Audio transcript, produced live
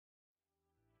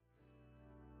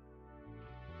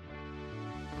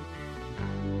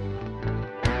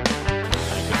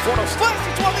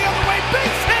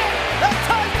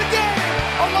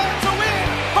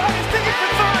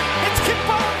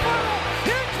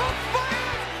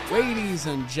Ladies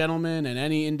and gentlemen, and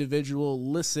any individual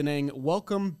listening,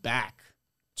 welcome back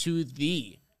to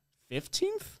the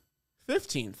 15th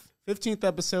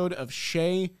episode of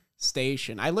Shea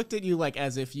Station. I looked at you like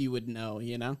as if you would know,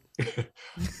 you know?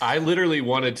 I literally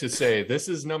wanted to say, this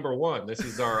is number one. This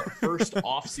is our first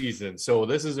off season. So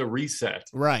this is a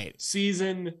reset. Right.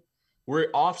 We're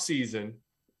off season,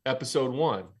 episode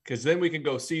 1, because then we can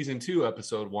go season 2,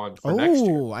 episode 1 for next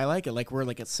year. Oh, I like it. Like we're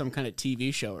like at some kind of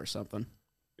TV show or something.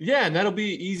 Yeah, and that'll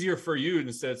be easier for you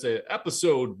instead of say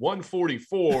episode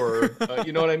 144.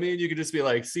 You know what I mean? You could just be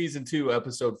like season 2,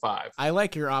 episode 5. I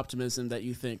like your optimism that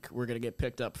you think we're going to get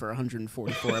picked up for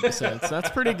 144 episodes. That's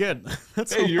pretty good.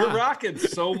 Hey, you're rocking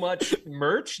so much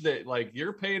merch that like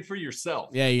you're paying for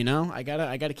yourself. Yeah, you know, I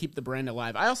gotta keep the brand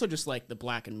alive. I also just like the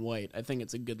black and white. I think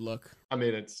it's a good look. I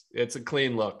mean, it's a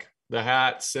clean look. The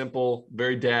hat, simple,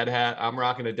 very dad hat. I'm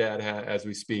rocking a dad hat as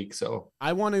we speak. So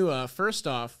I want to, first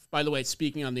off, by the way,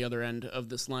 speaking on the other end of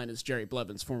this line is Jerry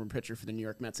Blevins, former pitcher for the New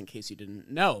York Mets, in case you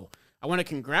didn't know. I want to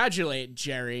congratulate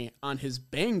Jerry on his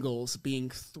Bengals being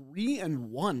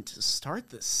 3-1 to start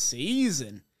the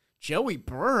season. Joey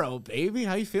Burrow, baby.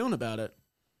 How you feeling about it?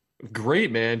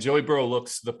 Great, man. Joey Burrow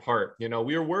looks the part. You know,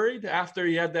 we were worried after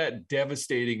he had that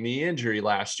devastating knee injury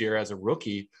last year as a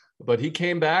rookie, but he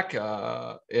came back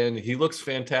and he looks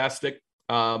fantastic.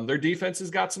 Their defense has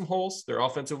got some holes. Their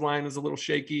offensive line is a little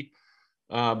shaky,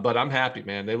 but I'm happy,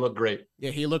 man. They look great.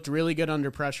 Yeah, he looked really good under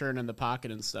pressure and in the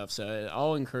pocket and stuff. So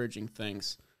all encouraging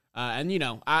things. And, you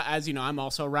know, as you know, I'm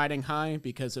also riding high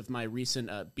because of my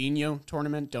recent Bino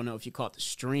tournament. Don't know if you call it the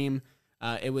stream.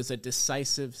 It was a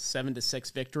decisive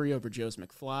 7-6 victory over Joe's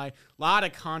McFly. A lot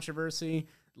of controversy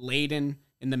laden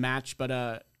in the match,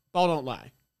 but ball don't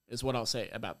lie is what I'll say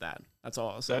about that. That's all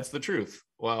I'll say. That's the truth.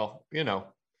 Well, you know,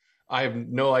 I have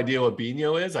no idea what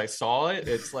Bino is. I saw it.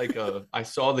 It's like I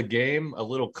saw the game, a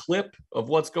little clip of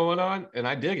what's going on, and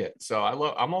I dig it. So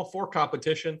I'm all for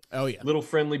competition. Oh, yeah. Little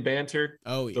friendly banter.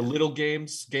 Oh, yeah. The little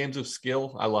games of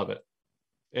skill. I love it.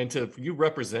 And you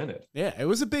represent it. Yeah, it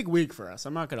was a big week for us.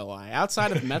 I'm not gonna lie.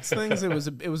 Outside of Mets things, it was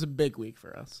a big week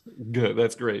for us. Good,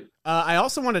 that's great. I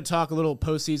also want to talk a little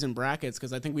postseason brackets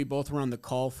because I think we both were on the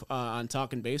call on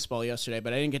Talking Baseball yesterday,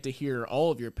 but I didn't get to hear all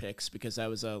of your picks because I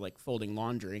was like folding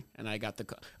laundry, and I got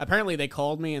apparently they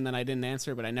called me and then I didn't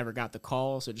answer, but I never got the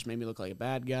call, so it just made me look like a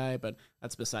bad guy. But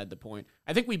that's beside the point.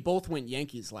 I think we both went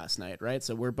Yankees last night, right?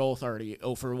 So we're both already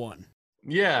 0-1.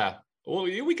 Yeah. Well,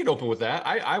 we can open with that.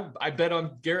 I bet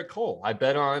on Garrett Cole. I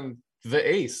bet on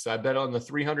the ace. I bet on the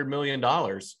 $300 million,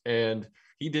 and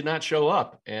he did not show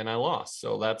up, and I lost.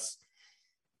 So that's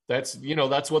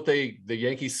what the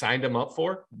Yankees signed him up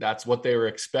for. That's what they were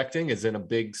expecting, is in a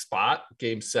big spot,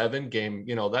 game 7.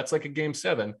 That's like a game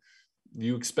 7.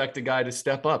 You expect a guy to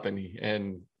step up, and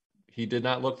he did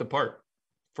not look the part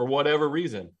for whatever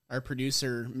reason. Our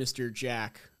producer, Mr.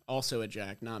 Jack, also a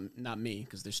Jack, not me,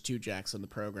 because there's 2 Jacks on the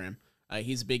program.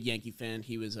 He's a big Yankee fan.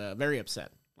 He was very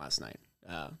upset last night,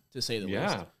 to say the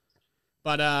least.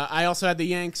 But I also had the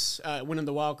Yanks winning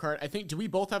the wild card. I think, do we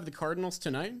both have the Cardinals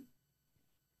tonight?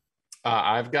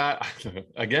 I've got,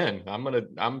 again,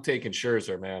 I'm taking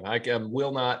Scherzer, man. I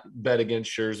will not bet against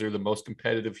Scherzer, the most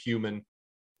competitive human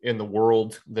in the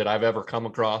world that I've ever come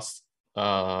across.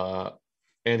 And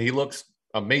he looks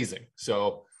amazing.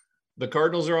 So the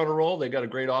Cardinals are on a roll. They got a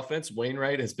great offense.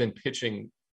 Wainwright has been pitching,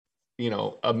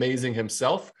 amazing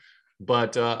himself,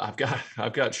 but I've got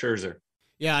Scherzer.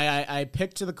 Yeah, I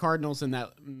picked to the Cardinals in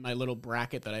my little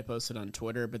bracket that I posted on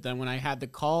Twitter, but then when I had the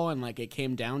call and like it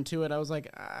came down to it, I was like,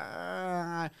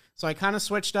 so I kind of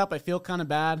switched up. I feel kind of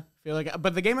bad.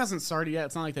 But the game hasn't started yet.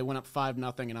 It's not like they went up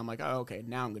 5-0, and I'm like, oh, okay,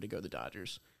 now I'm going to go the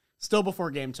Dodgers. Still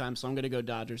before game time, so I'm going to go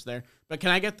Dodgers there. But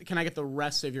can I get the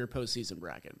rest of your postseason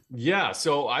bracket? Yeah,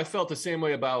 so I felt the same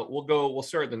way about. We'll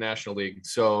start in the National League.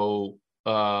 So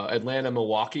Atlanta,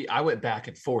 Milwaukee. I went back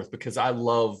and forth because I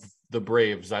love the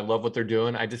Braves. I love what they're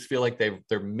doing. I just feel like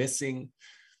they're missing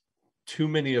too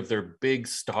many of their big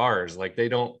stars. Like they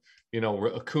don't,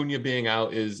 Acuna being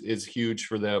out is huge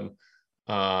for them.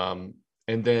 And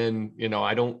then,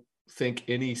 I don't think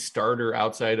any starter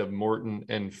outside of Morton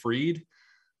and Fried.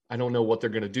 I don't know what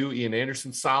they're going to do. Ian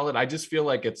Anderson's solid. I just feel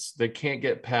like they can't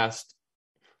get past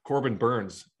Corbin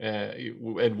Burns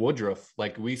and Woodruff.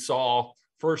 Like we saw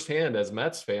firsthand as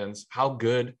Mets fans how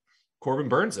good Corbin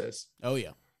Burns is. Oh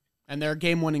yeah. And they're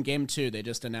game 1 and game 2. They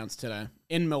just announced today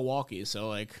in Milwaukee. So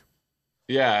like,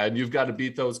 yeah. And you've got to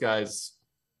beat those guys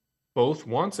both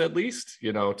once at least,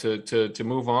 to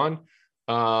move on.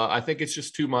 I think it's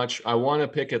just too much. I want to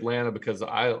pick Atlanta because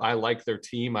I like their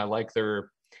team. I like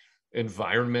their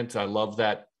environment. I love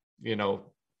that,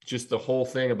 just the whole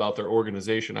thing about their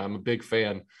organization. I'm a big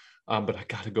fan. But I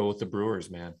got to go with the Brewers,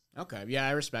 man. Okay, yeah,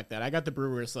 I respect that. I got the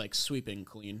Brewers like sweeping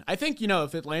clean. I think,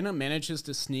 if Atlanta manages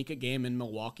to sneak a game in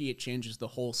Milwaukee, it changes the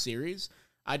whole series.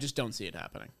 I just don't see it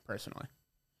happening, personally.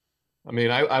 I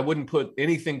mean, I wouldn't put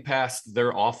anything past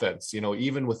their offense,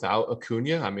 even without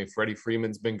Acuna. I mean, Freddie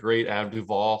Freeman's been great. Adam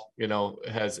Duvall,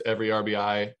 has every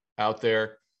RBI out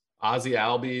there. Ozzy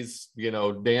Albies,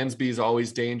 Dansby's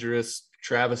always dangerous.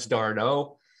 Travis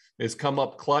d'Arnaud has come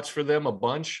up clutch for them a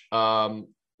bunch.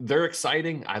 They're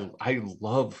exciting. I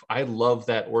love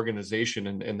that organization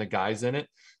and the guys in it.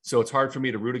 So it's hard for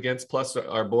me to root against. Plus,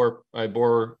 our boy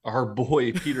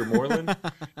Peter Moreland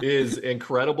is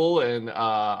incredible, and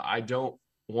I don't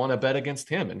want to bet against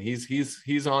him. And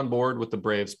he's on board with the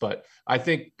Braves, but I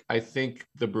think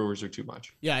the Brewers are too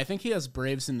much. Yeah, I think he has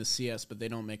Braves in the CS, but they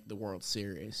don't make the World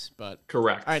Series. But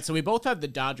correct. All right, so we both have the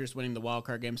Dodgers winning the wild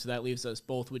card game, so that leaves us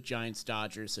both with Giants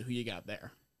Dodgers. So who you got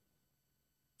there?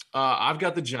 I've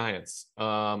got the Giants.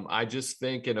 I just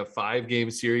think in a 5-game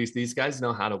series, these guys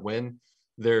know how to win.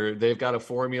 They've got a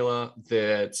formula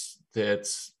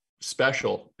that's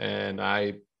special, and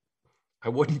I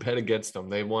wouldn't bet against them.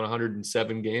 They won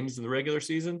 107 games in the regular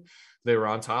season. They were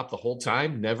on top the whole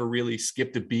time, never really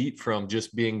skipped a beat from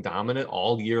just being dominant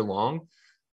all year long.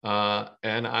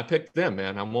 And I picked them,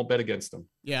 man. I won't bet against them.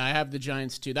 Yeah, I have the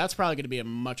Giants too. That's probably going to be a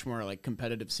much more like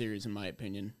competitive series, in my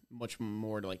opinion. Much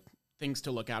more like things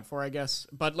to look out for, I guess.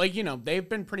 But they've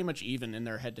been pretty much even in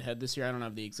their head-to-head this year. I don't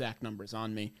have the exact numbers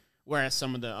on me. Whereas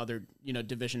some of the other,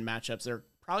 division matchups, they're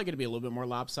probably going to be a little bit more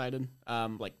lopsided,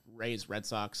 like Rays, Red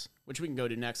Sox, which we can go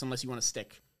to next, unless you want to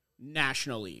stick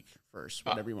National League first,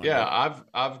 whatever you want. Yeah,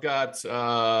 I've got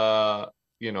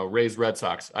Rays, Red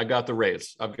Sox. I got the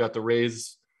Rays. I've got the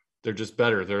Rays. They're just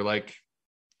better. They're like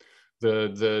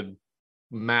the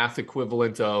math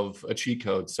equivalent of a cheat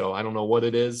code. So I don't know what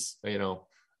it is.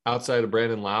 Outside of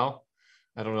Brandon Lau,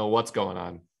 I don't know what's going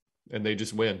on, and they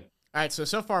just win. All right,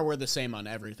 so far we're the same on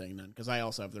everything then, because I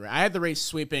also have I had the Rays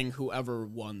sweeping whoever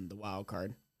won the wild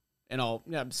card. And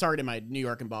sorry to my New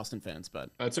York and Boston fans,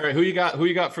 but that's all right. Who you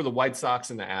got for the White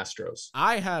Sox and the Astros?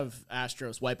 I have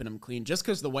Astros wiping them clean, just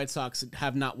because the White Sox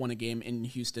have not won a game in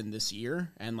Houston this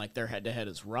year, and like their head-to-head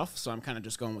is rough. So I'm kind of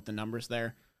just going with the numbers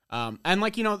there. And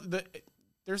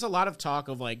there's a lot of talk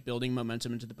of like building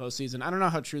momentum into the postseason. I don't know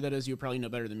how true that is. You probably know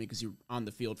better than me because you're on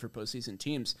the field for postseason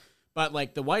teams. But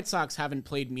like the White Sox haven't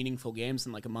played meaningful games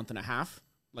in like a month and a half,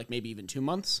 like maybe even 2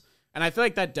 months. And I feel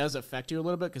like that does affect you a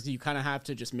little bit because you kind of have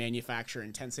to just manufacture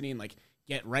intensity and like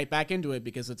get right back into it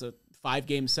because it's a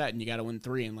 5-game set and you got to win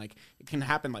 3. And like it can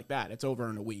happen like that. It's over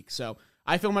in a week. So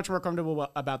I feel much more comfortable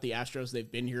about the Astros. They've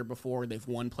been here before. They've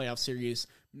won playoff series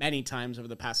many times over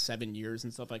the past 7 years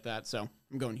and stuff like that. So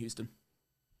I'm going Houston.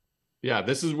 Yeah,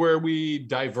 this is where we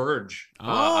diverge.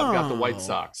 I've got the White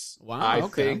Sox. Wow. I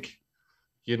think,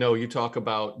 you talk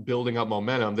about building up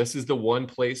momentum. This is the one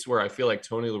place where I feel like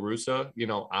Tony La Russa,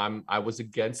 I was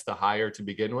against the hire to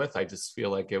begin with. I just feel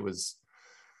like it was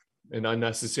an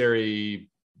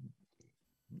unnecessary,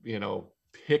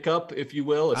 hiccup, if you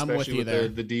will, especially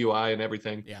with the DUI and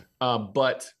everything. Yeah.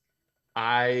 But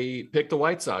I picked the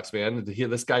White Sox, man.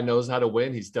 This guy knows how to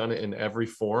win. He's done it in every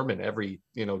form and every,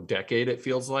 decade, it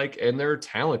feels like. And they're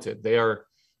talented. They are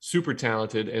super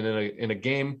talented. And in a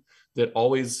game that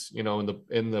always, in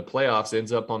the playoffs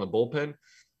ends up on the bullpen,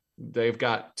 they've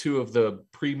got 2 of the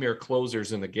premier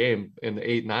closers in the game in the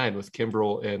 8-9 with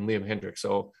Kimbrel and Liam Hendriks.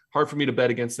 So hard for me to bet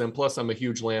against them. Plus, I'm a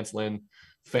huge Lance Lynn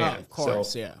fan. Oh, of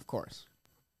course. Yeah, of course.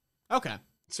 Okay.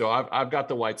 So I've got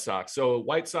the White Sox. So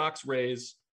White Sox,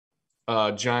 Rays,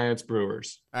 Giants,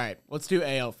 Brewers. All right, let's do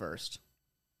AL first.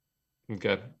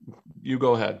 Okay, you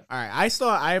go ahead. All right,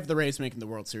 I have the Rays making the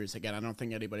World Series again. I don't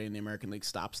think anybody in the American League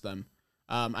stops them.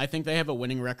 I think they have a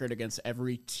winning record against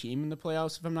every team in the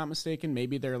playoffs, if I'm not mistaken.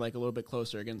 Maybe they're like a little bit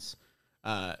closer against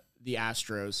the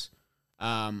Astros.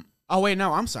 Oh wait,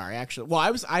 no, I'm sorry. Actually,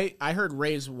 well, I heard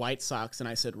Rays White Sox and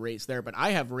I said Rays there, but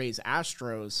I have Rays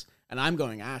Astros. And I'm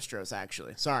going Astros,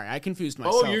 actually. Sorry, I confused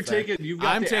myself. Oh, you've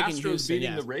got the Astros Houston,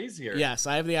 beating the Rays here. Yes,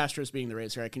 I have the Astros beating the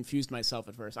Rays here. I confused myself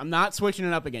at first. I'm not switching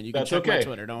it up again. You can check my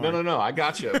Twitter. Don't worry. No. I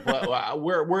got you.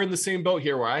 We're in the same boat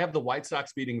here where I have the White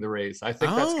Sox beating the Rays. I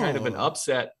think that's kind of an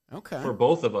upset for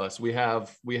both of us. We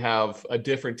have a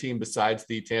different team besides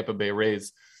the Tampa Bay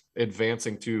Rays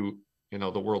advancing to,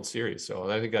 the World Series. So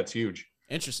I think that's huge.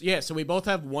 Interesting. Yeah, so we both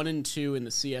have 1 and 2 in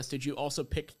the CS. Did you also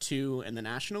pick 2 in the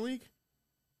National League?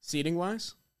 Seating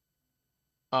wise?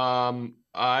 I've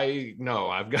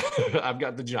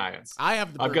got the Giants.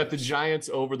 I've got the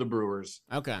Giants over the Brewers.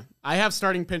 Okay. I have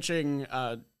starting pitching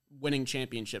winning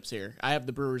championships here. I have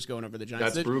the Brewers going over the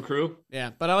Giants. That's Brew Crew.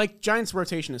 Yeah, but I like Giants'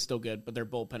 rotation is still good, but their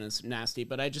bullpen is nasty.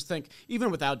 But I just think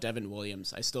even without Devin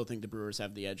Williams, I still think the Brewers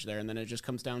have the edge there. And then it just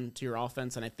comes down to your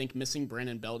offense. And I think missing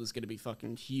Brandon Belt is going to be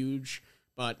fucking huge.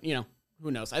 But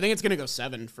who knows? I think it's going to go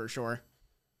 7 for sure.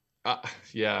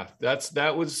 Yeah,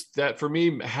 that was for me.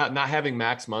 Not having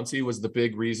Max Muncy was the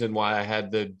big reason why I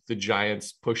had the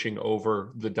Giants pushing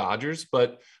over the Dodgers.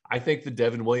 But I think the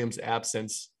Devin Williams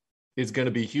absence is going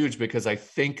to be huge because I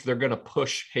think they're going to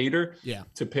push Hader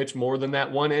to pitch more than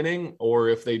that 1 inning, or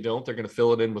if they don't, they're going to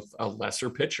fill it in with a lesser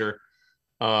pitcher.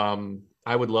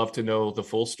 I would love to know the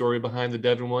full story behind the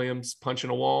Devin Williams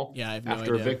punching a wall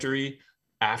after a victory.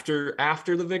 After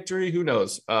the victory, who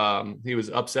knows? He was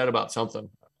upset about something.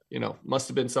 Must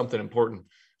have been something important.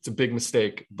 It's a big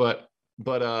mistake, but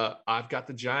I've got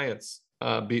the Giants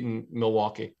beating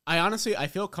Milwaukee. I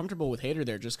feel comfortable with Hader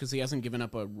there just because he hasn't given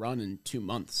up a run in 2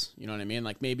 months. You know what I mean?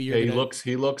 Like maybe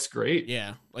he looks great.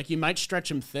 Yeah, like you might stretch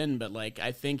him thin, but like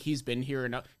I think he's been here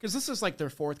enough because this is like their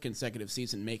 4th consecutive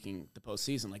season making the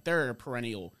postseason. Like they're a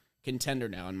perennial contender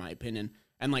now, in my opinion.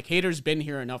 And like Hader's been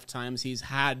here enough times. He's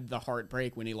had the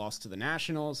heartbreak when he lost to the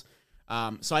Nationals.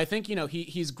 So I think,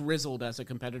 he's grizzled as a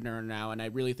competitor now, and I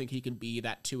really think he can be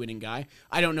that 2-inning guy.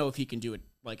 I don't know if he can do it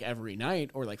like every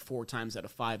night or like 4 times out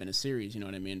of 5 in a series, you know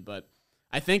what I mean? But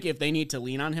I think if they need to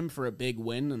lean on him for a big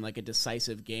win and like a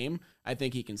decisive game, I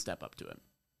think he can step up to it.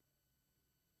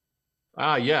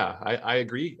 Yeah, I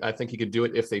agree. I think he could do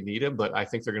it if they need him, but I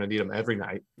think they're going to need him every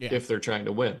night if they're trying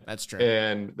to win. That's true.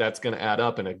 And that's going to add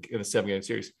up in a 7-game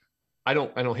series. I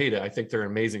don't hate it. I think they're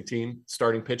an amazing team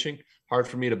starting pitching. Hard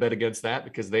for me to bet against that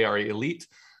because they are elite,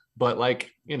 but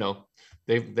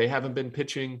they haven't been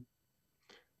pitching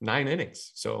 9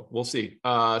 innings. So we'll see.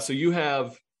 So you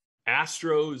have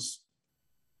Astros,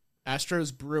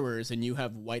 Brewers, and you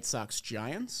have White Sox,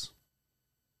 Giants.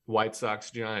 White Sox,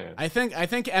 Giants. I think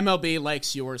MLB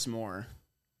likes yours more.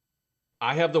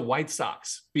 I have the White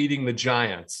Sox beating the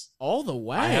Giants. All the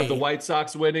way. I have the White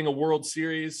Sox winning a World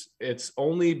Series. It's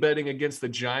only betting against the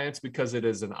Giants because it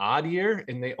is an odd year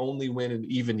and they only win in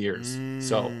even years.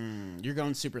 So you're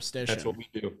going superstition. That's what we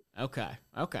do. Okay.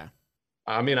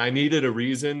 I mean, I needed a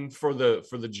reason for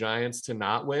the Giants to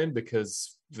not win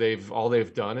because all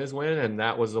they've done is win, and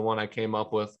that was the one I came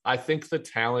up with. I think the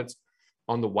talent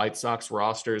on the White Sox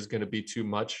roster is going to be too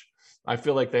much. I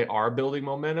feel like they are building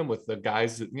momentum with the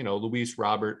guys that, Luis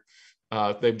Robert.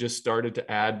 They've just started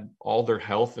to add all their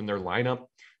health in their lineup.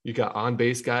 You got on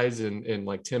base guys and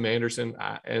like Tim Anderson,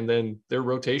 and then their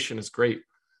rotation is great.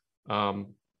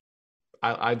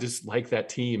 I just like that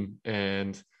team,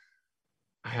 and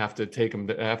I have to take them.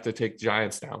 I have to take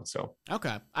Giants down. So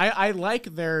okay, I like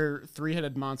their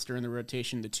 3-headed monster in the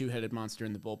rotation, the 2-headed monster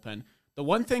in the bullpen. The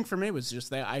one thing for me was just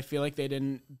that I feel like they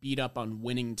didn't beat up on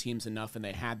winning teams enough, and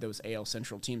they had those AL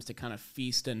Central teams to kind of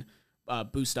feast and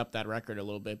boost up that record a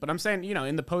little bit. But I'm saying,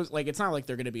 in the post, like it's not like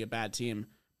they're going to be a bad team,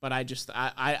 but I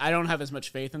don't have as much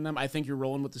faith in them. I think you're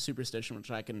rolling with the superstition,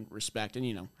 which I can respect,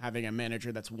 and having a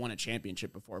manager that's won a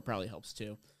championship before probably helps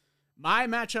too. My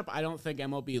matchup, I don't think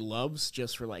MLB loves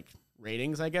just for like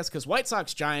ratings, I guess, because White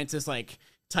Sox Giants is like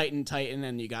Titan,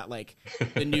 and you got like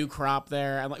the new crop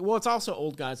there. And like, well, it's also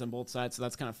old guys on both sides, so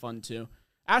that's kind of fun too.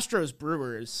 Astros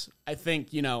Brewers, I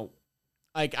think,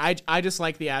 like I just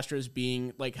like the Astros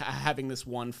being like having this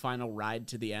one final ride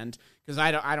to the end because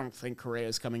I don't think Correa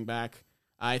is coming back.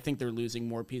 I think they're losing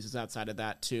more pieces outside of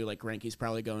that too. Like Greinke's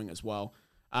probably going as well.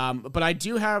 But I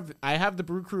have the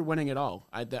Brew Crew winning it all.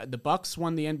 The Bucks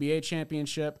won the NBA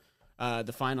championship.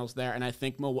 The finals there, and I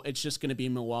think it's just going to be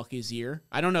Milwaukee's year.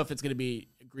 I don't know if it's going to be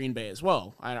Green Bay as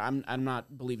well. I'm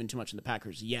not believing too much in the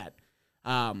Packers yet,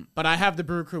 but I have the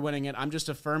Brew Crew winning it. I'm just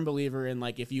a firm believer in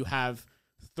like if you have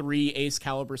 3 ace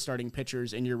caliber starting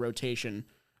pitchers in your rotation,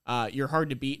 you're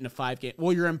hard to beat in a 5-game.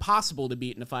 Well, you're impossible to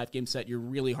beat in a 5-game set. You're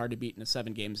really hard to beat in a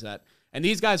 7-game set, and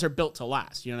these guys are built to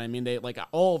last. You know what I mean? They like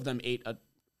all of them ate a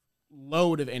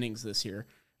load of innings this year.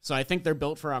 So I think they're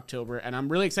built for October, and I'm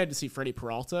really excited to see Freddie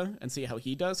Peralta and see how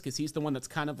he does because he's the one that's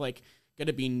kind of like going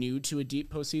to be new to a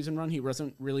deep postseason run. He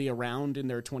wasn't really around in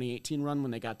their 2018 run when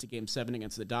they got to Game 7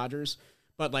 against the Dodgers.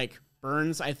 But like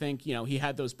Burns, I think, he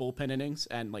had those bullpen innings,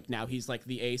 and like now he's like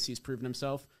the ace. He's proven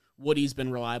himself. Woody's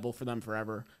been reliable for them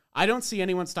forever. I don't see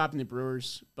anyone stopping the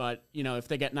Brewers, but, if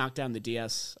they get knocked down the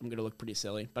DS, I'm going to look pretty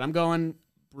silly. But I'm going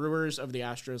Brewers over the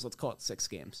Astros. Let's call it 6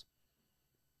 games.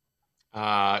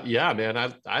 Yeah,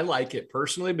 man, I like it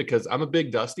personally because I'm a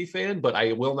big Dusty fan, but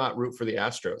I will not root for the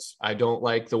Astros. I don't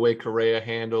like the way Correa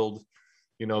handled,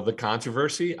 the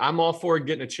controversy. I'm all for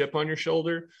getting a chip on your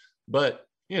shoulder, but,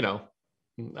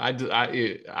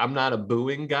 I'm not a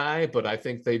booing guy, but I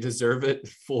think they deserve it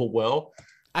full well.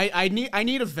 I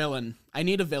need a villain. I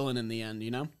need a villain in the end,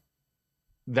 you know?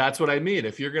 That's what I mean.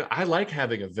 If you're gonna, I like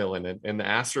having a villain, and the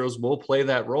Astros will play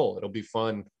that role. It'll be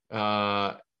fun.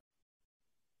 I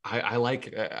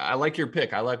like your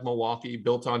pick. I like Milwaukee,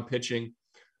 built on pitching.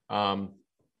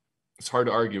 It's hard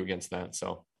to argue against that.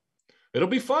 So it'll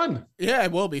be fun. Yeah,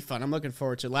 it will be fun. I'm looking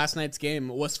forward to it. Last night's game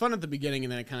was fun at the beginning,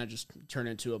 and then it kind of just turned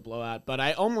into a blowout. But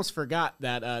I almost forgot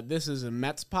that this is a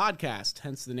Mets podcast,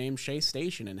 hence the name Shea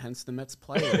Station, and hence the Mets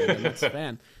player and the Mets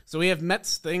fan. So we have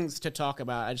Mets things to talk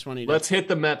about. I just wanted to... Let's hit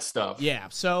the Mets stuff. Yeah,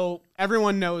 so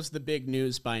everyone knows the big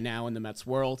news by now in the Mets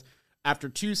world. After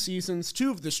 2 seasons, 2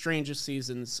 of the strangest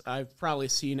seasons I've probably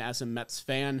seen as a Mets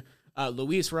fan,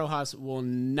 Luis Rojas will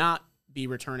not be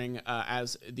returning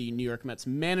as the New York Mets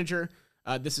manager.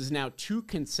 This is now 2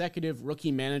 consecutive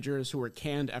rookie managers who were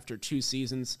canned after 2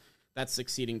 seasons. That's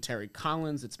succeeding Terry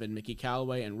Collins. It's been Mickey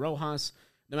Callaway and Rojas.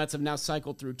 The Mets have now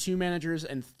cycled through 2 managers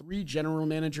and 3 general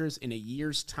managers in a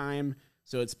year's time.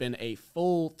 So it's been a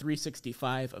full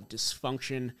 365 of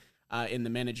dysfunction in the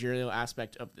managerial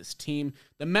aspect of this team.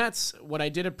 The Mets, what I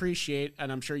did appreciate,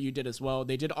 and I'm sure you did as well,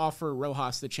 they did offer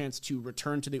Rojas the chance to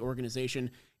return to the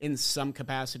organization in some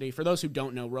capacity. For those who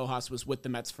don't know, Rojas was with the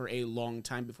Mets for a long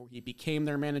time before he became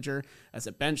their manager, as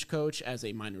a bench coach, as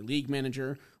a minor league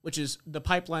manager, which is the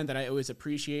pipeline that I always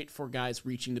appreciate for guys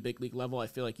reaching the big league level. I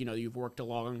feel like, you know, you've worked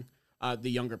along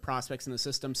the younger prospects in the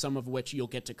system, some of which you'll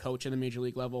get to coach in the major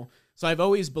league level. So I've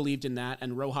always believed in that,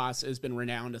 and Rojas has been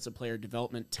renowned as a player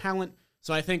development talent.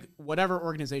 So I think whatever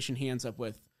organization he ends up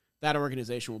with, that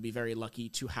organization will be very lucky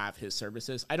to have his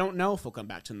services. I don't know if he'll come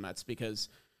back to the Mets because,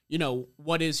 you know,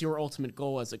 what is your ultimate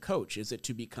goal as a coach? Is it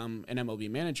to become an MLB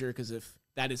manager? Because if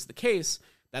that is the case,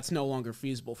 that's no longer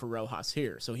feasible for Rojas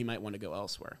here. So he might want to go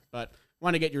elsewhere. But I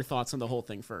want to get your thoughts on the whole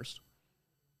thing first.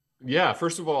 Yeah,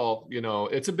 first of all, you know,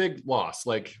 it's a big loss.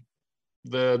 Like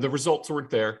the results weren't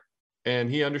there, and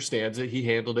he understands it. He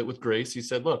handled it with grace. He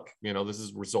said, look, you know, this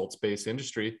is results-based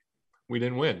industry. We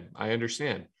didn't win. I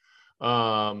understand.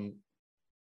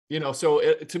 You know, so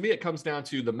to me, it comes down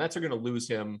to the Mets are going to lose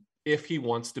him if he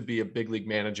wants to be a big league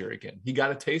manager again. He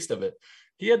got a taste of it.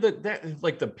 He had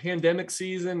the pandemic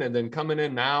season, and then coming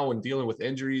in now and dealing with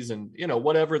injuries and, you know,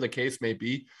 whatever the case may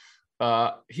be,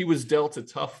 he was dealt a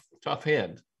tough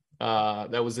hand.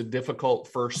 That was a difficult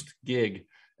first gig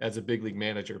as a big league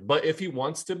manager. But if he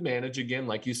wants to manage again,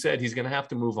 like you said, he's going to have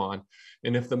to move on.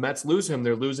 And if the Mets lose him,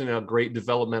 they're losing a great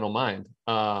developmental mind.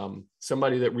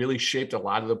 Somebody that really shaped a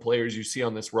lot of the players you see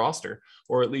on this roster,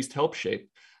 or at least helped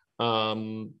shape.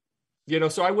 You know,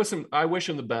 so I wish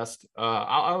him the best.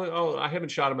 I haven't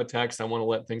shot him a text. I want to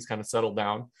let things kind of settle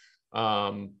down.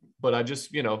 But I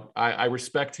just, you know, I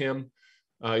respect him.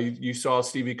 You saw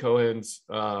Stevie Cohen's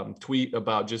tweet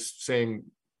about just saying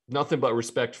nothing but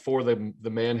respect for the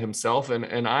man himself.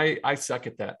 And I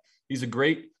second that. He's a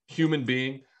great human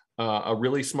being, a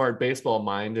really smart baseball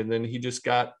mind. And then he just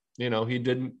got, you know, he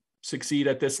didn't succeed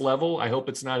at this level. I hope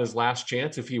it's not his last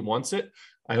chance if he wants it.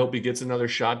 I hope he gets another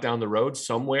shot down the road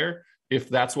somewhere if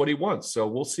that's what he wants. So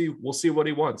we'll see what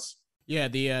he wants. Yeah,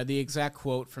 the exact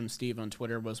quote from Steve on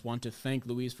Twitter was, "Want to thank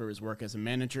Luis for his work as a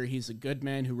manager. He's a good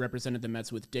man who represented the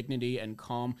Mets with dignity and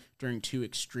calm during 2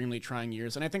 extremely trying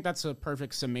years." And I think that's a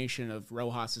perfect summation of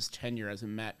Rojas's tenure as a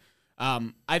Met.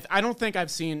 I don't think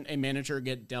I've seen a manager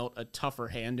get dealt a tougher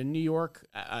hand in New York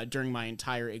during my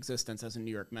entire existence as a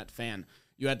New York Met fan.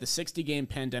 You had the 60-game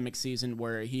pandemic season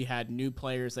where he had new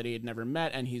players that he had never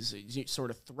met, and he's sort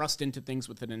of thrust into things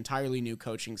with an entirely new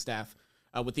coaching staff.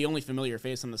 With the only familiar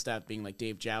face on the staff being like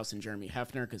Dave Joust and Jeremy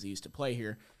Hefner because he used to play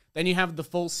here. Then you have the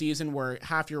full season where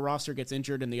half your roster gets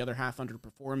injured and the other half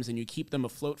underperforms, and you keep them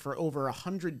afloat for over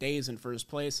 100 days in first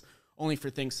place, only for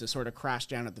things to sort of crash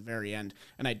down at the very end.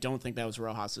 And I don't think that was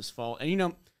Rojas's fault. And, you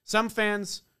know, some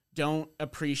fans don't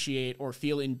appreciate or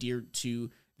feel endeared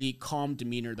to the calm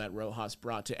demeanor that Rojas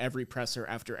brought to every presser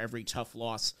after every tough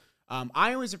loss.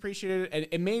 I always appreciated it,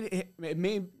 and it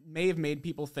may have made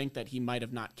people think that he might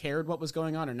have not cared what was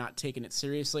going on or not taken it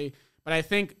seriously. But I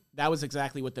think that was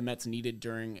exactly what the Mets needed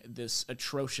during this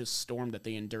atrocious storm that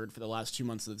they endured for the last 2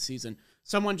 months of the season.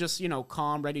 Someone just, you know,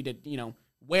 calm, ready to, you know,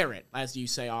 wear it, as you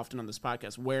say often on this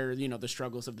podcast, wear, you know, the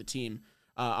struggles of the team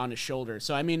on his shoulder.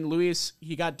 So, I mean, Luis,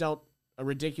 he got dealt a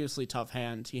ridiculously tough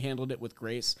hand. He handled it with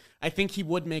grace. I think he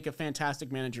would make a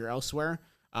fantastic manager elsewhere.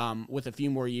 With a few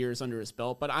more years under his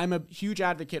belt. But I'm a huge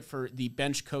advocate for the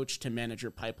bench coach to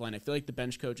manager pipeline. I feel like the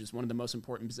bench coach is one of the most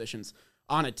important positions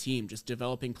on a team, just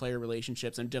developing player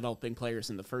relationships and developing players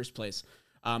in the first place.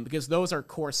 Because those are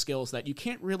core skills that you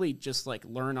can't really just like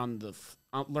learn on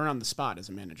the spot as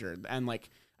a manager. And like,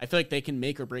 I feel like they can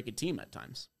make or break a team at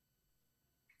times.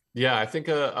 Yeah, I think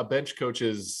a bench coach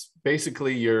is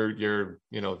basically your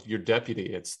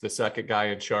deputy. It's the second guy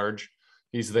in charge.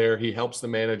 He's there. He helps the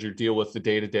manager deal with the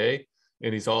day to day,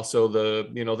 and he's also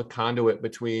the conduit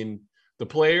between the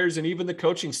players and even the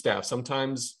coaching staff.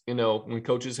 Sometimes when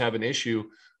coaches have an issue,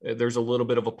 there's a little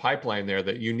bit of a pipeline there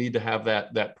that you need to have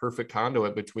that perfect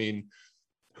conduit between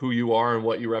who you are and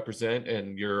what you represent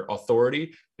and your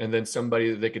authority, and then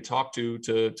somebody that they could talk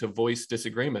to voice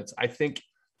disagreements. I think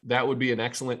that would be an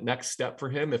excellent next step for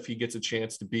him if he gets a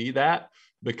chance to be that,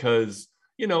 because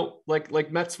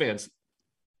like Mets fans,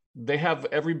 they have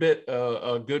every bit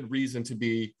a good reason to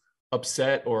be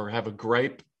upset or have a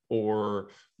gripe or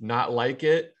not like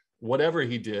it, whatever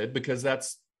he did, because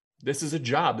this is a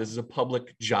job. This is a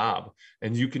public job,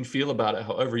 and you can feel about it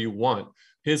however you want.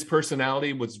 His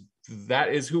personality that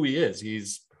is who he is.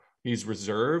 He's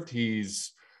reserved.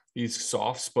 He's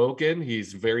soft-spoken.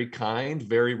 He's very kind,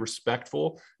 very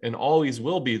respectful, and always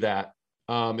will be that.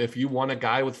 If you want a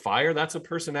guy with fire, that's a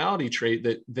personality trait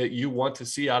that you want to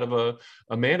see out of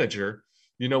a manager.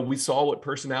 We saw what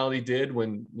personality did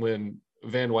when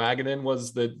Van Wagenen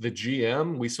was the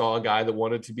GM. We saw a guy that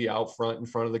wanted to be out front in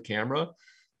front of the camera.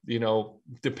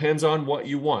 Depends on what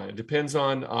you want. It depends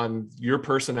on your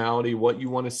personality, what you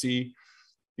want to see,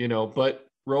 but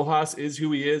Rojas is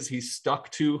who he is. He's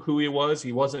stuck to who he was.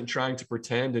 He wasn't trying to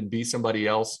pretend and be somebody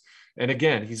else. And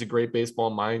again, he's a great baseball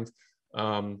mind.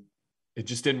 It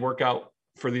just didn't work out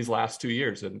for these last 2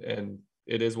 years, and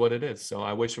it is what it is. So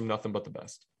I wish him nothing but the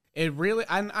best. It really,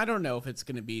 I don't know if it's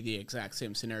going to be the exact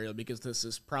same scenario, because this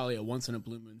is probably a once in a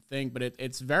blue moon thing, but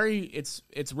it's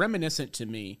reminiscent to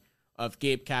me of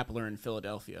Gabe Kapler in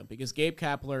Philadelphia, because Gabe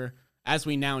Kapler, as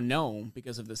we now know,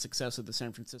 because of the success of the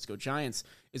San Francisco Giants,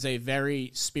 is a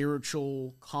very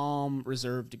spiritual, calm,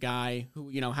 reserved guy who,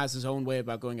 has his own way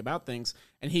about going about things.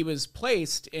 And he was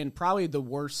placed in probably the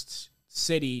worst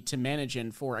city to manage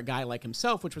in for a guy like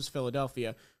himself, which was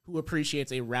Philadelphia, who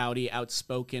appreciates a rowdy,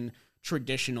 outspoken,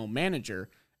 traditional manager.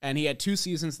 And he had 2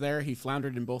 seasons there. He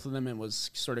floundered in both of them and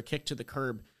was sort of kicked to the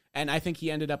curb. And I think he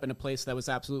ended up in a place that was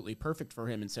absolutely perfect for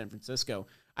him in San Francisco.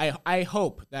 I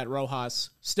hope that Rojas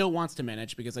still wants to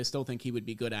manage, because I still think he would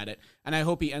be good at it. And I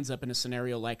hope he ends up in a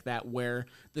scenario like that where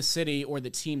the city or the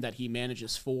team that he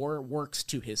manages for works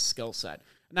to his skill set.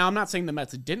 Now, I'm not saying the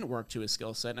Mets didn't work to his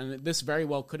skill set, and this very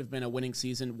well could have been a winning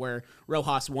season where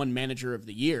Rojas won Manager of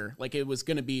the Year. Like, it was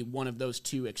going to be one of those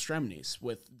two extremities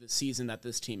with the season that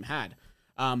this team had.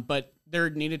 But there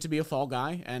needed to be a fall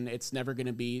guy, and it's never going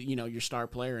to be, your star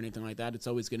player or anything like that. It's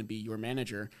always going to be your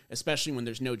manager, especially when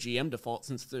there's no GM default,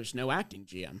 since there's no acting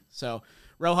GM. So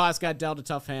Rojas got dealt a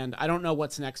tough hand. I don't know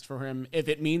what's next for him. If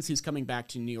it means he's coming back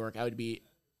to New York, I would be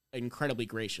incredibly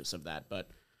gracious of that, but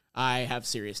I have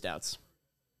serious doubts.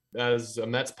 As a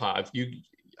Mets pod,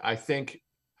 I think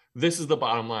this is the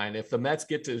bottom line. If the Mets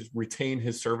get to retain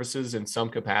his services in some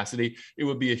capacity, it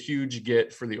would be a huge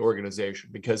get for the organization,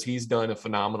 because he's done a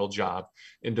phenomenal job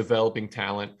in developing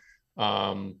talent.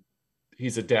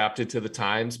 He's adapted to the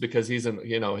times, because he's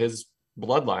his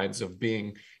bloodlines of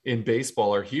being in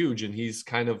baseball are huge, and he's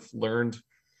kind of learned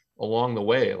along the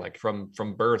way. Like from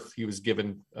birth, he was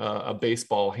given a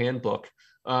baseball handbook.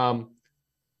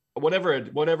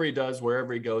 Whatever he does,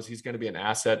 wherever he goes, he's going to be an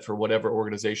asset for whatever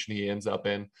organization he ends up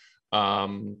in.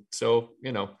 So,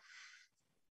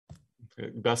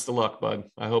 best of luck, bud.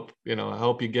 I hope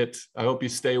you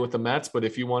stay with the Mets, but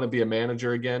if you want to be a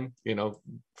manager again,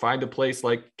 find a place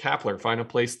like Kapler, find a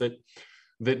place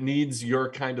that needs your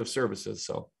kind of services.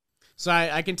 So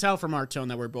I can tell from our tone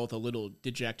that we're both a little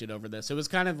dejected over this. It was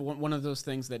kind of one of those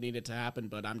things that needed to happen,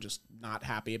 but I'm just not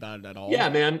happy about it at all. Yeah,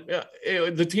 man.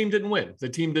 The team didn't win.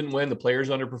 The players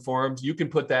underperformed. You can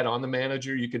put that on the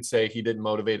manager. You could say he didn't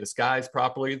motivate his guys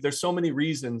properly. There's so many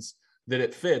reasons that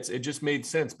it fits. It just made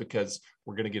sense, because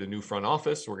we're going to get a new front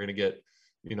office. We're going to get,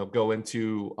 go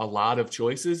into a lot of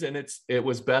choices, and it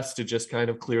was best to just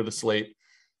kind of clear the slate.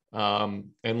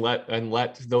 And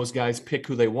let those guys pick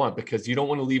who they want, because you don't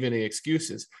want to leave any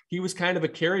excuses. He was kind of a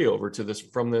carryover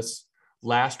from this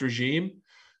last regime.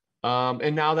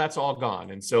 And now that's all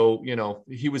gone. And so,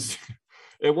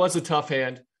 it was a tough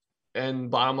hand, and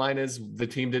bottom line is the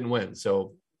team didn't win.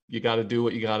 So you got to do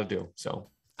what you got to do. So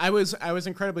I was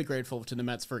incredibly grateful to the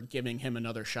Mets for giving him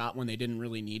another shot when they didn't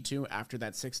really need to after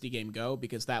that 60-game go,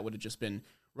 because that would have just been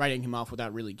writing him off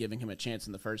without really giving him a chance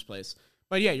in the first place.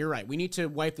 But yeah, you're right. We need to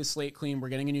wipe the slate clean. We're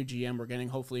getting a new GM. We're getting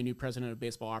hopefully a new president of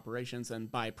baseball operations, and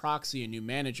by proxy, a new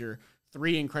manager.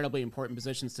 3 incredibly important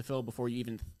positions to fill before you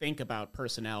even think about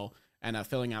personnel and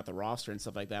filling out the roster and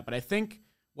stuff like that. But I think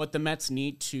what the Mets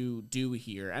need to do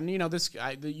here. And, you know,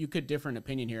 you could differ in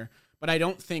opinion here, but I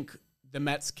don't think the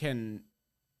Mets can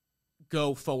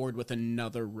go forward with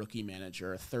another rookie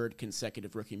manager, a third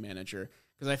consecutive rookie manager,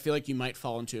 because I feel like you might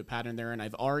fall into a pattern there. And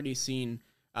I've already seen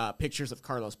pictures of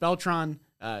Carlos Beltran,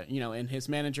 in his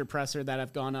manager presser that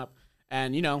have gone up.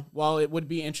 And, you know, while it would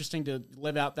be interesting to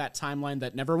live out that timeline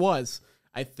that never was,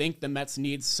 I think the Mets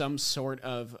need some sort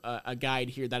of a guide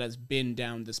here that has been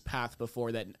down this path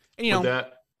before that. And, you know,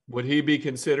 would he be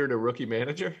considered a rookie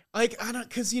manager? Like, I don't,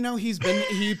 because, you know,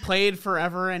 he played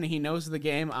forever and he knows the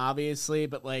game, obviously,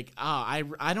 but like,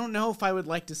 I don't know if I would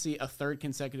like to see a third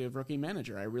consecutive rookie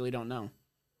manager. I really don't know.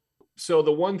 So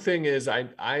the one thing is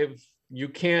you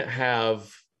can't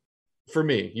have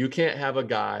a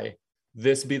guy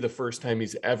this be the first time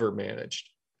he's ever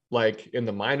managed, like in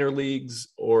the minor leagues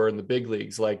or in the big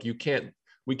leagues. Like we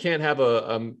can't have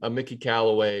a Mickey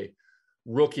Callaway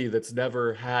rookie that's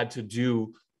never had to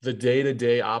do the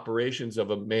day-to-day operations of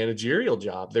a managerial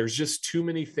job. There's just too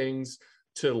many things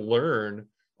to learn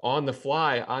on the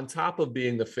fly, on top of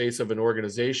being the face of an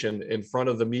organization in front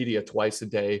of the media twice a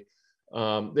day.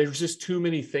 There's just too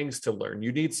many things to learn.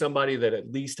 You need somebody that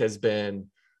at least has been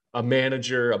a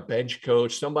manager, a bench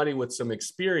coach, somebody with some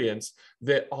experience,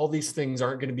 that all these things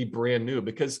aren't going to be brand new,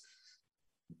 because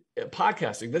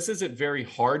podcasting, this isn't very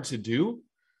hard to do.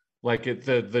 Like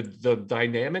the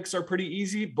dynamics are pretty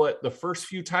easy, but the first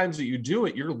few times that you do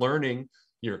it, you're learning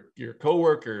your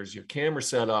coworkers, your camera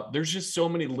setup. There's just so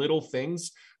many little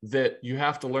things that you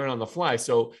have to learn on the fly.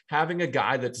 So having a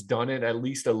guy that's done it at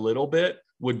least a little bit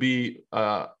would be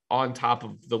on top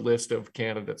of the list of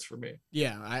candidates for me.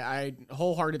 Yeah, I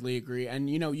wholeheartedly agree. And,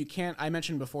 you know, I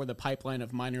mentioned before the pipeline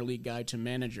of minor league guy to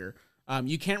manager.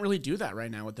 You can't really do that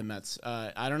right now with the Mets.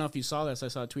 I don't know if you saw this. I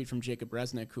saw a tweet from Jacob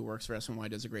Resnick, who works for SNY,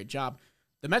 does a great job.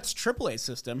 The Mets AAA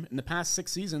system in the past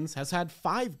 6 seasons has had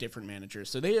 5 different managers,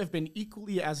 so they have been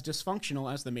equally as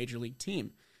dysfunctional as the major league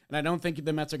team. And I don't think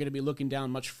the Mets are going to be looking down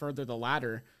much further the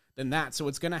ladder than that, so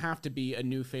it's going to have to be a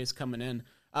new face coming in.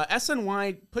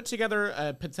 SNY put together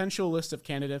a potential list of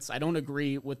candidates. I don't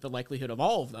agree with the likelihood of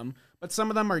all of them, but some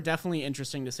of them are definitely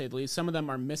interesting, to say the least. Some of them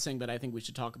are missing that I think we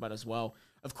should talk about as well.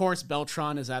 Of course,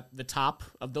 Beltran is at the top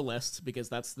of the list because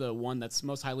that's the one that's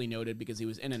most highly noted because he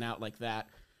was in and out like that.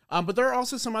 But there are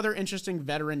also some other interesting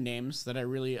veteran names that I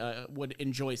really would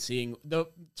enjoy seeing. The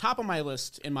top of my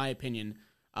list, in my opinion,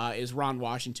 is Ron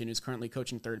Washington, who's currently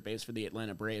coaching third base for the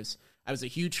Atlanta Braves. I was a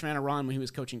huge fan of Ron when he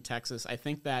was coaching Texas. I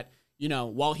think that, you know,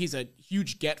 while he's a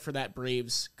huge get for that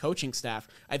Braves coaching staff,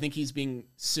 I think he's being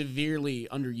severely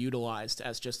underutilized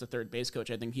as just a third base coach.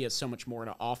 I think he has so much more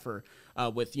to offer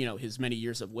with, you know, his many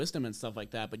years of wisdom and stuff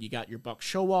like that. But you got your Buck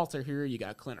Showalter here. You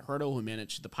got Clint Hurdle, who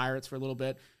managed the Pirates for a little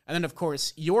bit. And then, of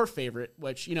course, your favorite,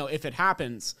 which, you know, if it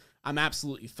happens, I'm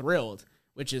absolutely thrilled,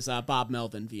 which is Bob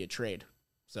Melvin via trade.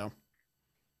 So.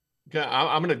 Okay,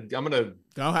 I'm gonna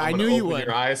go ahead. I knew you would.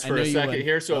 Your eyes for a second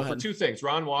here. So for 2 things,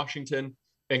 Ron Washington,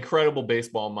 incredible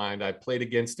baseball mind. I played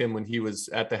against him when he was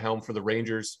at the helm for the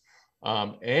Rangers.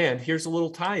 And here's a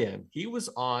little tie-in. He was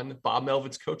on Bob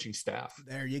Melvin's coaching staff.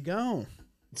 There you go.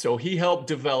 So he helped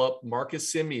develop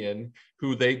Marcus Semien,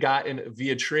 who they got in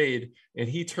via trade, and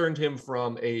he turned him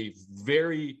from a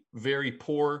very, very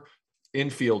poor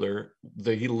infielder.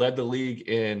 He led the league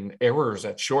in errors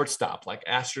at shortstop, like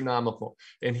astronomical.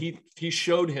 And he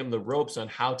showed him the ropes on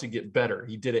how to get better.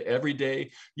 He did it every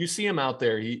day. You see him out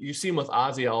there. You see him with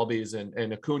Ozzie Albies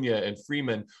and Acuna and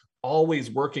Freeman, always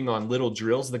working on little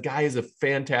drills. The guy is a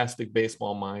fantastic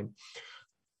baseball mind.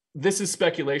 This is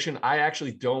speculation. I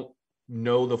actually don't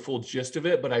know the full gist of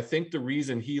it, but I think the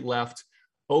reason he left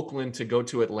Oakland to go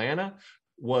to Atlanta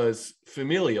was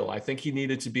familial. I think he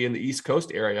needed to be in the East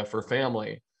Coast area for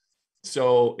family.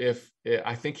 So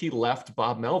I think he left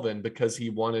Bob Melvin because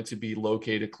he wanted to be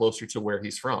located closer to where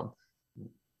he's from,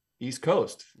 East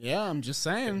Coast. Yeah, I'm just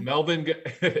saying.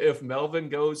 If Melvin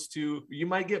goes to, you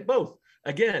might get both.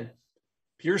 Again,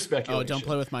 pure speculation. Oh, don't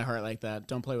play with my heart like that.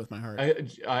 Don't play with my heart.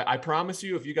 I promise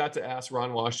you, if you got to ask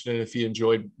Ron Washington if he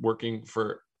enjoyed working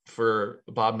for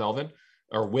Bob Melvin,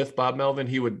 or with Bob Melvin,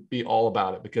 he would be all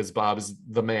about it because Bob is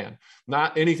the man.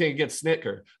 Not anything against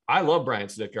Snitker. I love Brian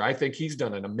Snitker. I think he's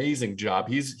done an amazing job.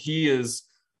 He is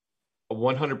a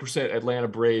 100% Atlanta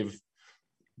Brave.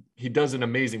 He does an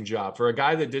amazing job for a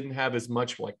guy that didn't have as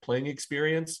much like playing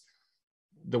experience.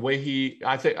 The way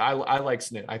I like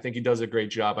Snit. I think he does a great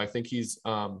job. I think he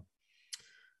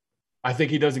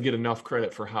doesn't get enough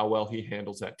credit for how well he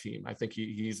handles that team. I think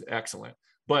he's excellent.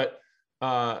 But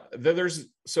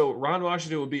so Ron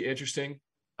Washington would be interesting.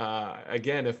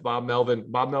 Again, if Bob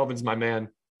Melvin's my man.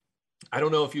 I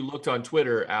don't know if you looked on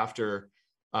Twitter after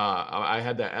I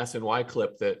had that SNY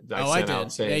clip that I Oh, I sent out did. Yeah,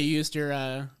 saying, you used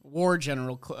your war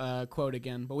general quote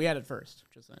again, but we had it first.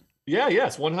 Just saying. yeah,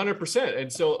 yes, 100%.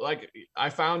 And so like I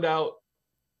found out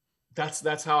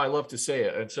that's how I love to say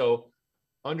it. And so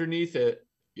underneath it,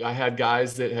 I had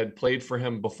guys that had played for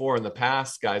him before in the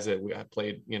past, guys that we had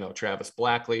played, Travis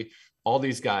Blackley, all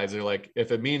these guys are like,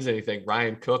 if it means anything,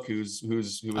 Ryan Cook, who was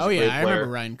Oh a yeah, great I remember player.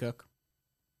 Ryan Cook.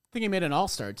 I think he made an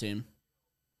all-star team.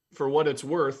 For what it's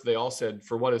worth, they all said,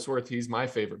 for what it's worth, he's my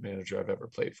favorite manager I've ever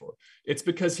played for. It's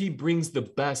because he brings the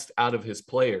best out of his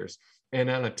players. And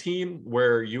on a team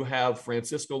where you have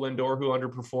Francisco Lindor, who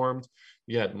underperformed,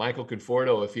 you had Michael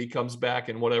Conforto, if he comes back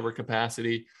in whatever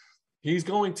capacity, he's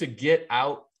going to get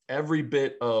out every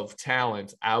bit of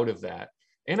talent out of that.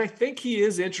 And I think he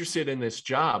is interested in this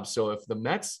job. So if the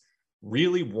Mets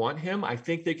really want him, I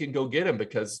think they can go get him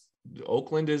because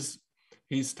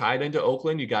he's tied into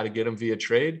Oakland. You got to get him via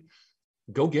trade.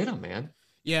 Go get him, man.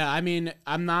 Yeah, I mean,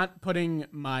 I'm not putting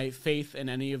my faith in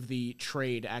any of the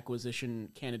trade acquisition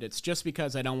candidates just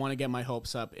because I don't want to get my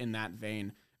hopes up in that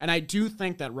vein. And I do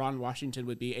think that Ron Washington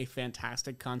would be a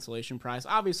fantastic consolation prize.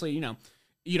 Obviously, you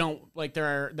don't like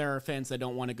there are fans that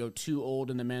don't want to go too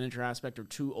old in the manager aspect or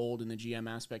too old in the GM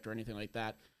aspect or anything like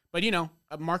that. But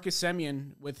Marcus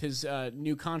Semien, with his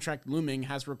new contract looming,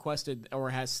 has requested or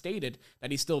has stated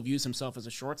that he still views himself as a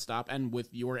shortstop. And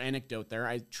with your anecdote there,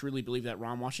 I truly believe that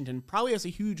Ron Washington probably has a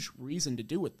huge reason to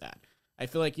do with that. I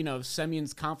feel like, if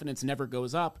Semien's confidence never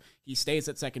goes up, he stays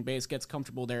at second base, gets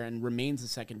comfortable there, and remains a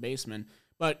second baseman.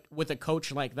 But with a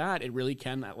coach like that, it really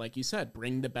can, like you said,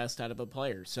 bring the best out of a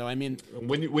player. So, I mean,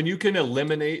 when you can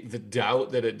eliminate the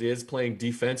doubt that it is playing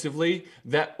defensively,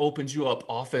 that opens you up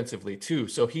offensively too.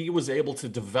 So he was able to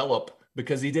develop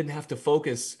because he didn't have to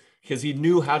focus because he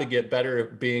knew how to get better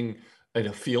at being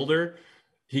a fielder.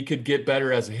 He could get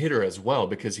better as a hitter as well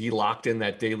because he locked in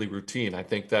that daily routine. I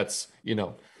think that's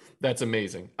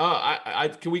amazing.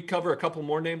 Can we cover a couple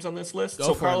more names on this list? Go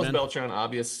So for it, Carlos man. Beltran,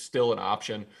 obvious, still an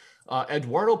option.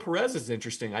 Eduardo Perez is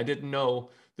interesting. I didn't know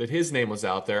that his name was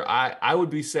out there. I would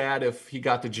be sad if he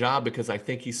got the job because I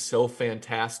think he's so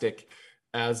fantastic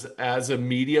as a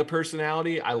media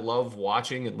personality. I love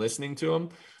watching and listening to him.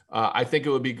 I think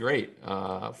it would be great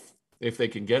if they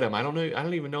can get him. I don't know. I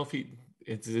don't even know if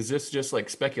is this just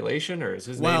like speculation or has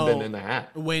his name been in the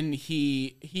hat? When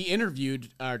he interviewed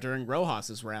during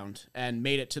Rojas's round and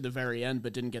made it to the very end,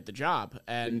 but didn't get the job,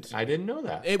 and I didn't know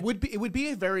that. it would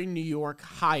be a very New York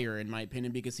hire in my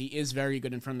opinion because he is very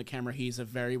good in front of the camera. He's a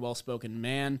very well spoken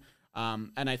man,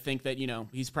 and I think that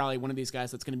he's probably one of these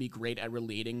guys that's going to be great at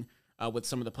relating with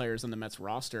some of the players on the Mets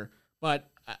roster. But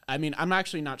I mean, I'm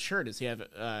actually not sure. Does he have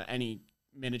any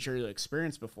managerial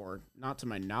experience before? Not to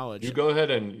my knowledge. You go ahead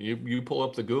and you pull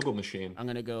up the Google machine. I'm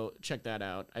gonna go check that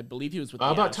out. I believe he was with.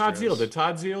 How about Todd Astros. Zeal? Did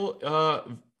Todd Zeal?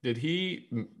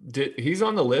 He's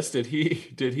on the list? Did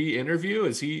he interview?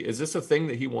 Is this a thing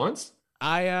that he wants?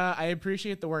 I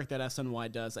appreciate the work that SNY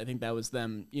does. I think that was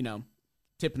them,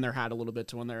 tipping their hat a little bit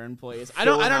to one of their employees. I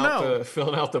don't know.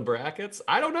 Filling out the brackets.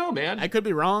 I don't know, man. I could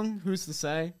be wrong. Who's to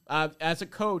say? As a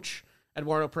coach,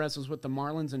 Eduardo Perez was with the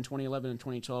Marlins in 2011 and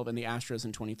 2012 and the Astros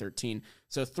in 2013.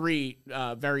 So 3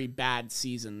 very bad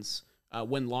seasons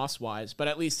win-loss wise, but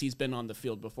at least he's been on the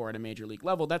field before at a major league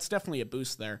level. That's definitely a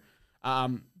boost there.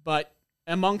 But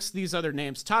amongst these other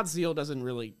names, Todd Zeal doesn't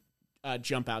really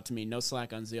jump out to me. No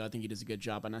slack on Zeal. I think he does a good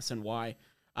job on SNY.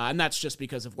 And that's just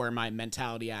because of where my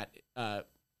mentality at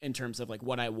in terms of like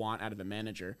what I want out of a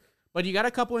manager. But you got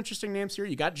a couple interesting names here.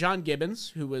 You got John Gibbons,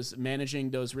 who was managing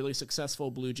those really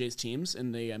successful Blue Jays teams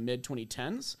in the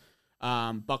mid-2010s.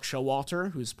 Buck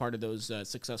Showalter, who's part of those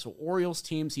successful Orioles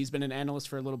teams. He's been an analyst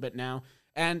for a little bit now.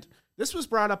 And this was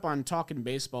brought up on Talkin'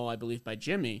 Baseball, I believe, by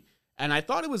Jimmy. And I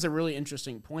thought it was a really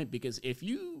interesting point because if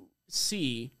you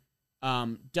see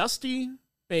Dusty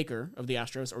Baker of the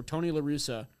Astros or Tony La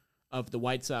Russa of the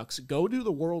White Sox go to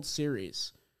the World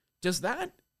Series, does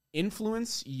that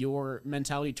influence your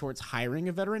mentality towards hiring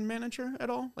a veteran manager at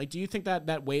all? Like, do you think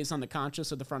that weighs on the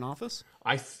conscience of the front office?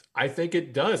 I think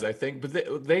it does. I think,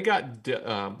 but they got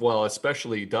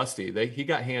especially Dusty. He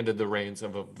got handed the reins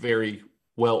of a very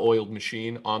well-oiled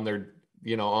machine on their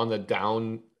on the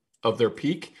down of their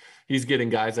peak. He's getting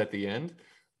guys at the end,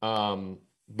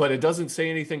 but it doesn't say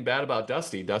anything bad about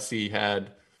Dusty. Dusty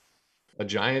had a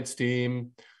Giants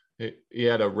team. He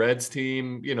had a Reds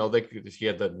team, he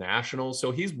had the Nationals.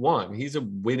 So he's won. He's a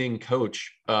winning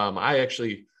coach. I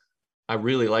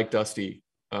really like Dusty.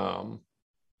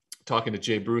 Talking to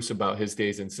Jay Bruce about his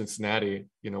days in Cincinnati,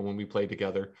 when we played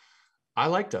together. I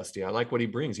like Dusty. I like what he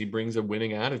brings. He brings a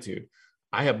winning attitude.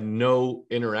 I have no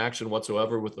interaction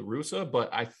whatsoever with La Russa, but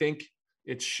I think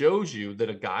it shows you that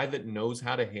a guy that knows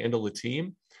how to handle a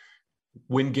team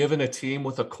when given a team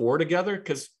with a core together,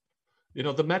 because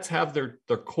the Mets have their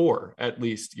core, at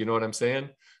least, you know what I'm saying?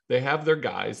 They have their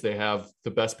guys. They have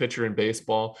the best pitcher in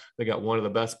baseball. They got one of the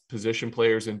best position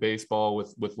players in baseball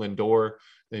with Lindor.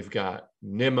 They've got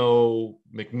Nimmo,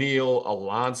 McNeil,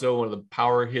 Alonso, one of the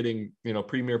power hitting,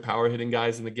 premier power hitting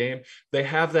guys in the game. They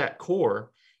have that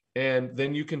core. And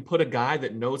then you can put a guy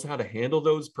that knows how to handle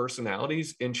those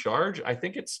personalities in charge. I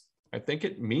think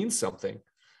it means something.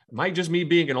 It might just me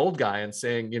being an old guy and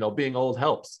saying, being old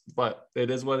helps, but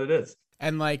it is what it is.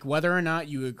 And like whether or not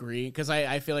you agree, because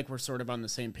I feel like we're sort of on the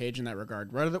same page in that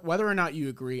regard. Whether or not you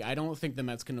agree, I don't think the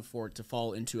Mets can afford to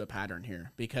fall into a pattern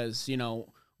here because,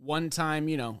 one time,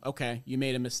 okay, you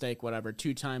made a mistake, whatever.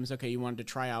 2 times, okay, you wanted to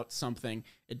try out something.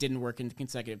 It didn't work in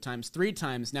consecutive times. 3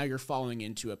 times, now you're falling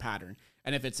into a pattern.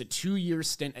 And if it's a 2-year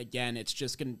stint again, it's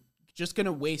just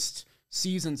gonna waste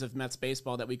seasons of Mets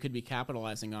baseball that we could be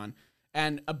capitalizing on.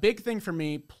 And a big thing for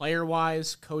me,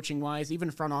 player-wise, coaching-wise, even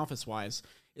front office-wise,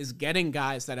 is getting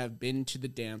guys that have been to the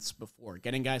dance before,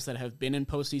 getting guys that have been in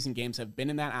postseason games, have been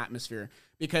in that atmosphere,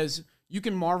 because you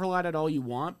can marvel at it all you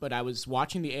want, but I was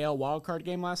watching the AL wildcard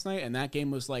game last night, and that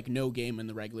game was like no game in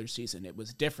the regular season. It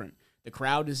was different. The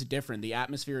crowd is different. The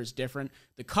atmosphere is different.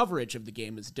 The coverage of the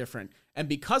game is different. And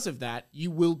because of that,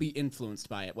 you will be influenced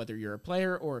by it, whether you're a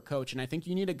player or a coach. And I think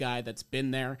you need a guy that's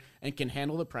been there and can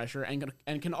handle the pressure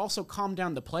and can also calm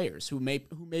down the players who may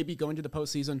be going to the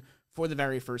postseason for the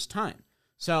very first time.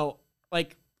 So,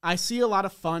 I see a lot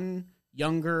of fun,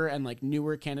 younger and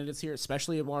newer candidates here,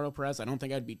 especially Eduardo Perez. I don't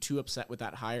think I'd be too upset with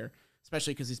that hire,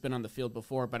 especially because he's been on the field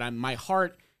before. But my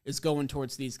heart is going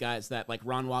towards these guys that,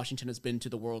 Ron Washington has been to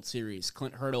the World Series.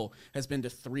 Clint Hurdle has been to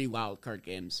 3 wildcard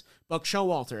games. Buck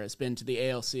Showalter has been to the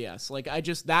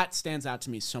ALCS. That stands out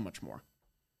to me so much more.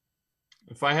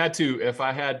 If I had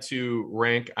to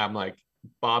rank, I'm like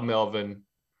Bob Melvin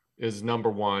is number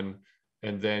 1.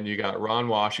 And then you got Ron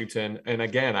Washington. And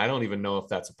again, I don't even know if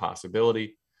that's a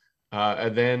possibility.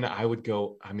 And then I would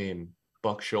go,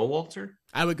 Buck Showalter.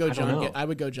 I would go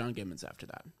John Gibbons after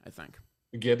that, I think.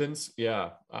 Gibbons.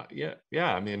 Yeah.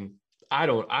 Yeah. I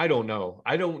don't know.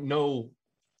 I don't know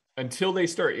until they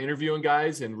start interviewing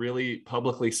guys and really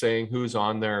publicly saying who's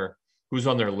on their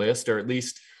list, or at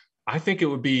least I think it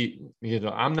would be,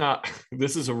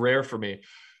 this is a rare for me.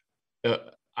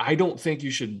 I don't think you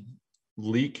should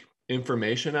leak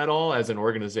information at all as an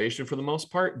organization for the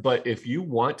most part. But if you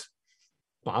want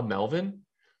Bob Melvin,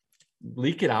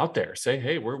 leak it out there. Say,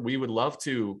 hey, we would love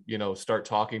to, start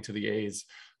talking to the A's.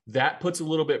 That puts a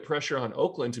little bit pressure on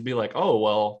Oakland to be like, oh,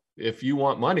 well, if you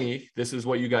want money, this is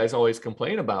what you guys always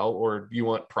complain about, or you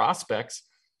want prospects,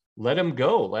 let him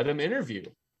go, let him interview.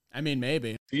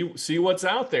 Maybe see what's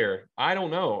out there. I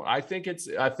don't know. I think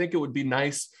it would be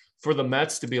nice for the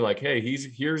Mets to be like, hey,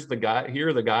 here's the guy, here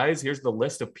are the guys, here's the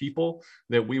list of people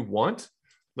that we want.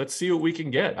 Let's see what we can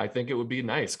get. I think it would be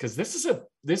nice because this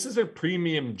is a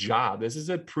premium job. This is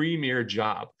a premier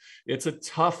job. It's a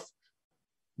tough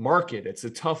market. It's a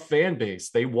tough fan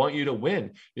base. They want you to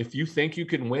win. If you think you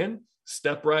can win,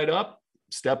 step right up,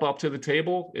 step up to the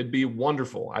table. It'd be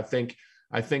wonderful. I think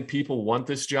people want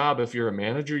this job. If you're a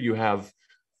manager, you have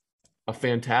a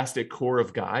fantastic core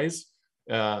of guys.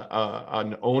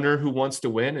 An owner who wants to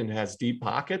win and has deep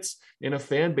pockets, in a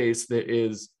fan base that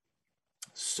is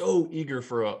so eager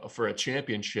for a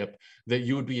championship that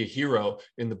you would be a hero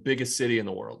in the biggest city in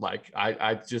the world.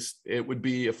 It would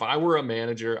be, if I were a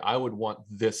manager, I would want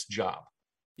this job.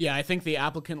 Yeah, I think the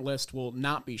applicant list will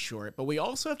not be short, but we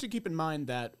also have to keep in mind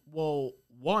that,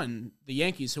 the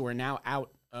Yankees, who are now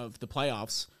out of the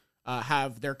playoffs,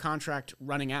 have their contract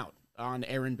running out on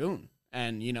Aaron Boone.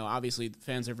 And, obviously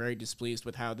fans are very displeased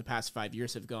with how the past 5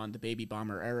 years have gone, the baby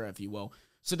bomber era, if you will.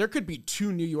 So there could be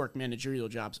 2 New York managerial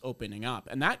jobs opening up.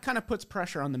 And that kind of puts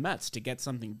pressure on the Mets to get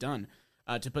something done,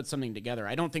 to put something together.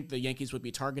 I don't think the Yankees would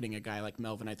be targeting a guy like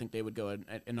Melvin. I think they would go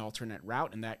an alternate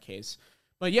route in that case.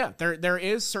 But yeah, there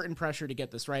is certain pressure to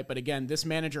get this right. But again, this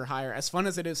manager hire, as fun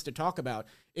as it is to talk about,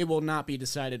 it will not be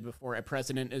decided before a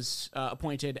president is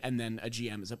appointed and then a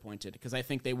GM is appointed. Because I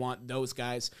think they want those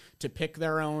guys to pick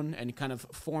their own and kind of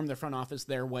form the front office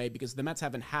their way, because the Mets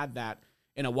haven't had that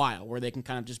in a while, where they can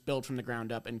kind of just build from the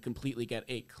ground up and completely get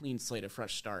a clean slate, a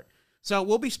fresh start. So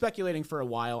we'll be speculating for a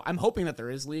while. I'm hoping that there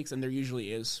is leaks, and there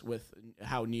usually is with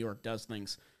how New York does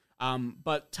things.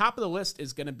 But top of the list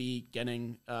is going to be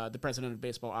getting the president of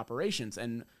baseball operations.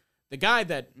 And the guy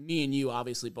that me and you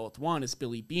obviously both want is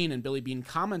Billy Beane. And Billy Beane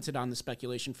commented on the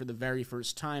speculation for the very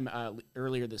first time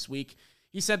earlier this week.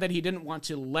 He said that he didn't want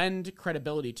to lend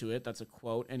credibility to it. That's a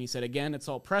quote. And he said, again, it's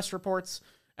all press reports.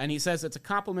 And he says it's a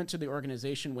compliment to the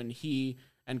organization when he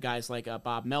and guys like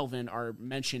Bob Melvin are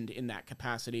mentioned in that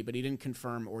capacity, but he didn't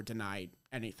confirm or deny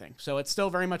anything. So it's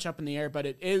still very much up in the air, but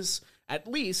it is at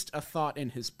least a thought in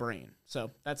his brain.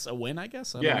 So that's a win, I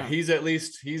guess. I don't know. He's at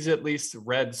least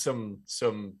read some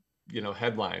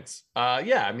headlines.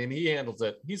 Yeah, I mean, he handles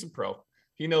it. He's a pro.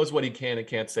 He knows what he can and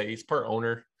can't say. He's part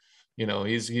owner.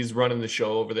 He's running the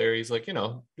show over there. He's like,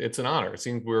 it's an honor. It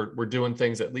seems we're doing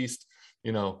things at least,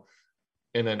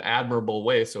 in an admirable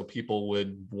way, so people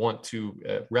would want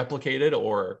to replicate it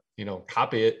or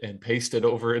copy it and paste it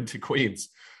over into Queens.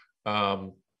 I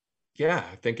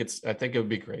think it would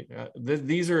be great.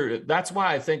 That's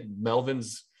why I think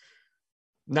Melvin's,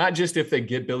 not just if they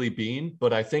get Billy Beane,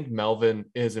 but I think Melvin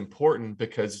is important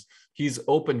because he's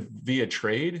open via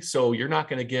trade. So you're not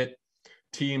going to get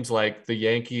teams like the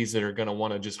Yankees that are going to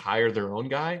want to just hire their own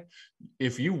guy.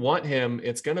 If you want him,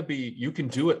 it's going to be, you can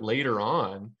do it later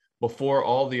on before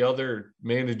all the other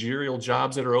managerial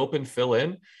jobs that are open fill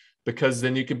in, because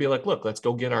then you can be like, look, let's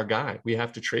go get our guy. We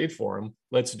have to trade for him.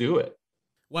 Let's do it.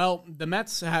 Well, the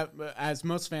Mets have, as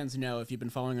most fans know, if you've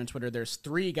been following on Twitter, there's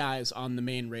 3 guys on the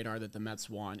main radar that the Mets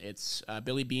want. It's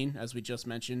Billy Beane, as we just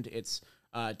mentioned. It's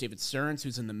David Stearns,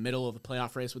 who's in the middle of a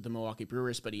playoff race with the Milwaukee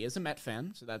Brewers, but he is a Met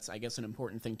fan, so that's, I guess, an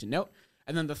important thing to note.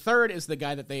 And then the third is the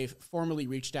guy that they've formally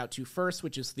reached out to first,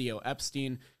 which is Theo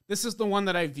Epstein. This is the one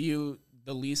that I view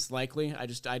the least likely.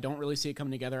 I don't really see it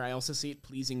coming together. I also see it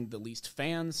pleasing the least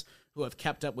fans who have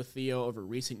kept up with Theo over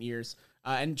recent years.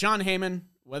 And Jon Heyman,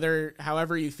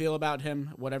 however you feel about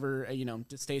him, whatever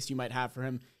distaste you might have for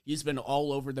him, he's been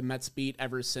all over the Mets beat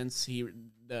ever since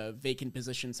the vacant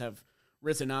positions have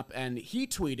risen up. And he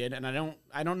tweeted, and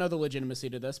I don't know the legitimacy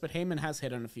to this, but Heyman has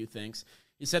hit on a few things.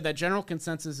 He said that general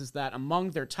consensus is that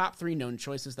among their top 3 known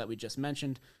choices that we just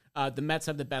mentioned, the Mets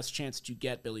have the best chance to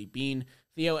get Billy Beane.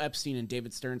 Theo Epstein and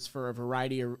David Stearns, for a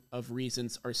variety of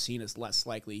reasons, are seen as less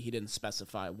likely. He didn't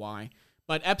specify why.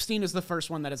 But Epstein is the first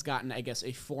one that has gotten, I guess,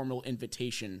 a formal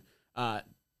invitation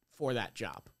for that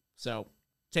job. So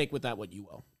take with that what you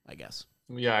will, I guess.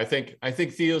 Yeah, I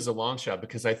think Theo's a long shot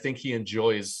because I think he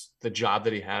enjoys the job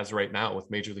that he has right now with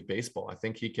Major League Baseball. I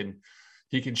think he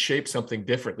can shape something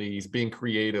differently. He's being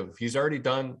creative. He's already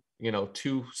done,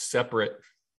 2 separate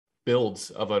builds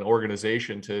of an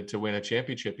organization to win a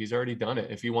championship. He's already done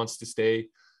it. If he wants to stay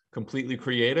completely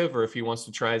creative or if he wants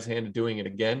to try his hand at doing it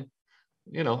again,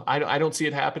 I don't see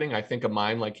it happening. I think a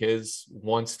mind like his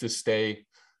wants to stay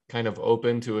kind of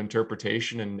open to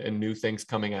interpretation and new things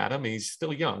coming at him. He's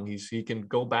still young. He can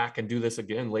go back and do this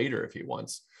again later if he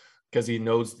wants, because he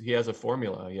knows he has a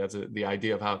formula. He has the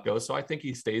idea of how it goes. So I think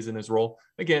he stays in his role.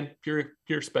 Again,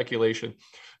 pure speculation.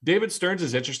 David Stearns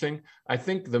is interesting. I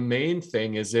think the main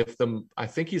thing is I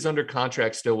think he's under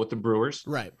contract still with the Brewers.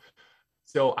 Right.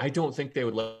 So I don't think they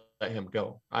would let him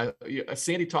go.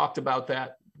 Sandy talked about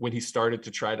that when he started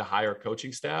to try to hire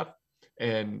coaching staff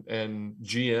and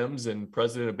GMs and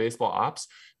president of baseball ops.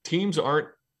 Teams aren't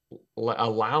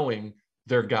allowing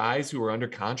their guys who are under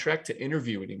contract to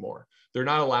interview anymore. They're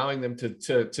not allowing them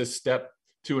to step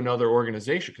to another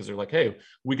organization because they're like, hey,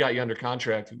 we got you under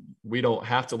contract. We don't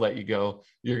have to let you go.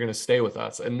 You're going to stay with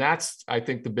us. And that's, I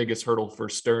think, the biggest hurdle for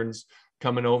Stearns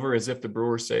coming over is if the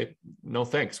Brewers say, no,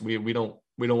 thanks. We don't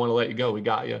want to let you go. We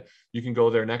got you. You can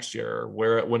go there next year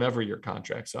or whenever your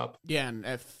contract's up. Yeah. And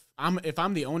if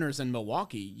I'm the owners in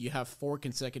Milwaukee, you have 4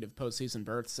 consecutive postseason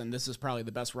berths, and this is probably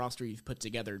the best roster you've put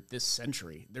together this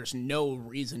century. There's no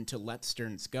reason to let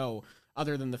Stearns go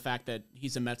other than the fact that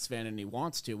he's a Mets fan and he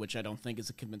wants to, which I don't think is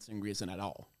a convincing reason at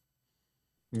all.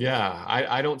 Yeah,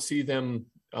 I don't see them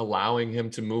allowing him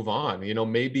to move on.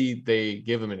 Maybe they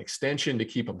give him an extension to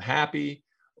keep him happy,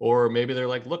 or maybe they're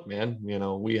like, look, man,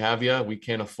 we have you. We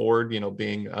can't afford,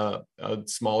 being a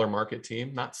smaller market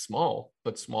team, not small,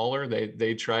 but smaller.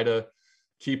 They try to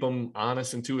keep him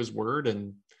honest and to his word,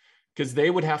 and because they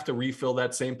would have to refill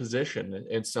that same position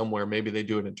and somewhere. Maybe they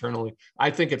do it internally. I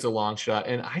think it's a long shot,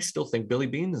 and I still think Billy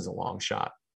Beane is a long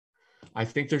shot. I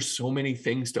think there's so many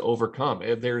things to overcome.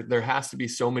 There has to be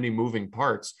so many moving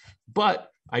parts, but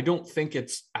I don't think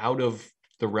it's out of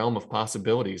the realm of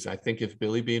possibilities. I think if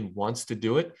Billy Beane wants to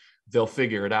do it, they'll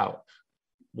figure it out.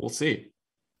 We'll see.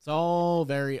 It's all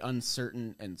very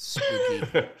uncertain and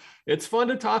spooky. It's fun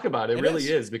to talk about. It really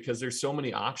is because there's so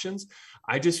many options.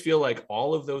 I just feel like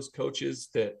all of those coaches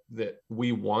that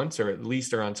we want, or at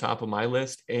least are on top of my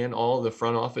list, and all the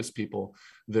front office people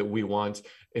that we want,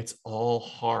 it's all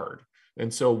hard.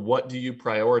 And so what do you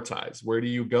prioritize? Where do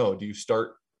you go? Do you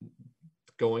start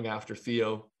going after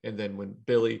Theo and then when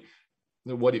Billy,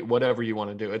 whatever you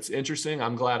want to do? It's interesting.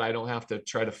 I'm glad I don't have to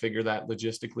try to figure that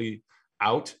logistically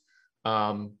out.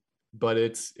 But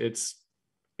it's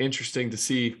interesting to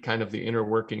see kind of the inner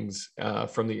workings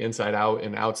from the inside out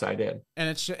and outside in. And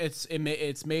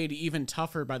it's made even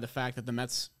tougher by the fact that the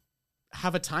Mets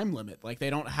have a time limit. Like, they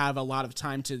don't have a lot of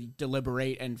time to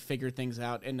deliberate and figure things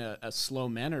out in a slow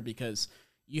manner, because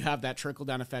you have that trickle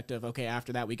down effect of, okay,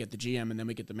 after that we get the GM and then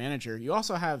we get the manager. You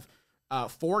also have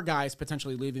 4 guys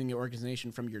potentially leaving the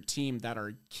organization from your team that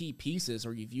are key pieces,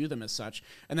 or you view them as such,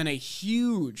 and then a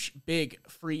huge, big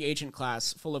free agent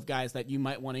class full of guys that you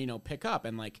might want to, pick up.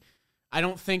 And like, I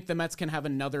don't think the Mets can have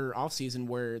another offseason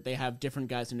where they have different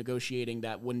guys in negotiating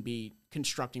that wouldn't be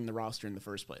constructing the roster in the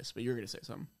first place. But you're going to say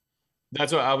something.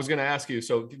 That's what I was going to ask you.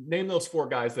 So name those 4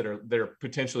 guys that are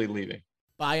potentially leaving.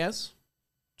 Baez,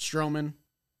 Stroman,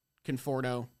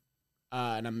 Conforto,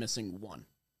 and I'm missing 1.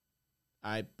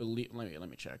 I believe. Let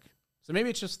me check. So maybe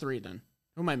it's just 3 then.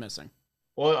 Who am I missing?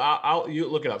 Well, you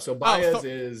look it up. So Baez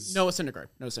is Noah Syndergaard.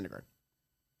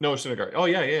 Noah Syndergaard. Oh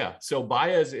yeah. So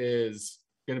Baez is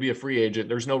going to be a free agent.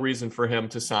 There's no reason for him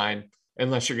to sign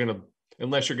unless you're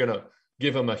gonna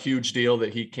give him a huge deal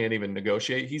that he can't even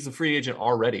negotiate. He's a free agent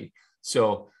already,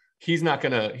 so he's not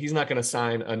gonna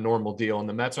sign a normal deal, and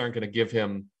the Mets aren't going to give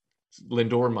him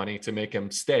Lindor money to make him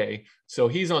stay. So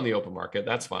he's on the open market.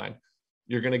 That's fine.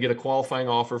 You're going to get a qualifying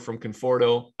offer from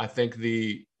Conforto. I think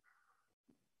the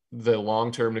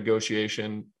long-term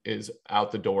negotiation is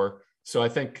out the door. So I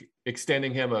think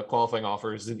extending him a qualifying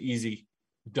offer is an easy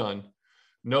done.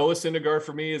 Noah Syndergaard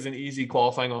for me is an easy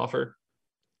qualifying offer.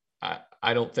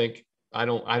 I don't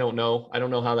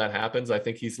know how that happens. I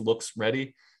think he looks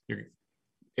ready. You're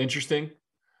interesting.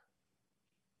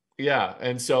 Yeah.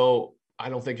 And so I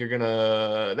don't think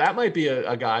that might be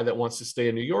a guy that wants to stay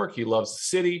in New York. He loves the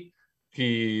city.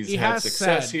 He had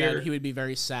success here. That he would be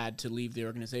very sad to leave the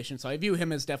organization. So I view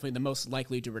him as definitely the most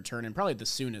likely to return, and probably the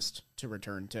soonest to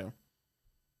return too.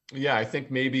 Yeah, I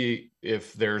think maybe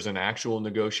if there's an actual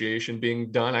negotiation being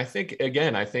done, I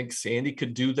think Sandy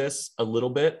could do this a little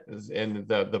bit, and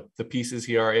the pieces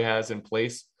he already has in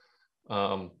place,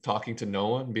 talking to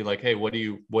Noah and be like, hey, what do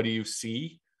you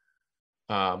see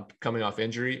coming off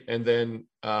injury? And then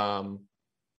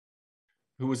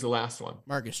who was the last one?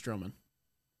 Marcus Stroman.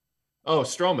 Oh,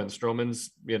 Stroman's,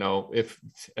 if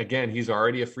again, he's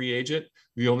already a free agent,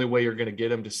 the only way you're going to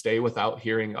get him to stay without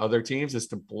hearing other teams is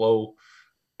to blow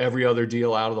every other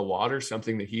deal out of the water,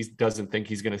 something that he doesn't think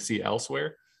he's going to see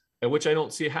elsewhere, and which I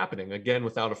don't see happening again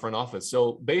without a front office.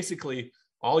 So basically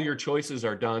all your choices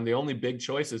are done. The only big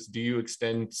choice is, do you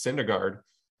extend Syndergaard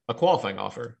a qualifying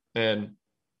offer? And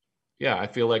yeah, I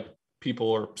feel like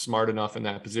people are smart enough in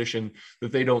that position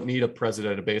that they don't need a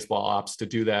president of baseball ops to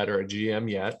do that, or a GM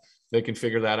yet. They can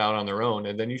figure that out on their own,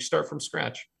 and then you start from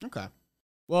scratch. Okay.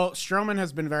 Well, Stroman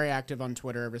has been very active on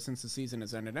Twitter ever since the season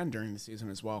has ended, and during the season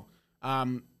as well.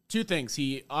 2 things.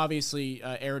 He obviously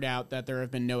aired out that there have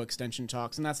been no extension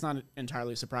talks, and that's not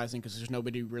entirely surprising because there's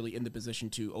nobody really in the position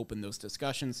to open those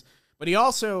discussions. But he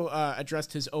also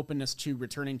addressed his openness to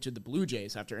returning to the Blue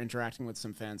Jays after interacting with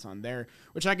some fans on there,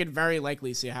 which I could very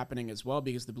likely see happening as well,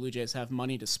 because the Blue Jays have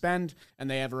money to spend and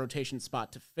they have a rotation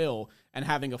spot to fill, and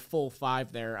having a full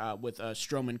 5 there with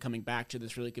Stroman coming back to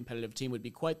this really competitive team would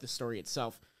be quite the story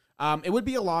itself. It would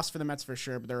be a loss for the Mets for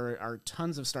sure, but there are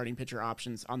tons of starting pitcher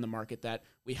options on the market that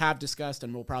we have discussed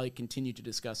and will probably continue to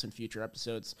discuss in future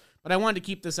episodes. But I wanted to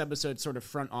keep this episode sort of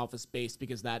front office based,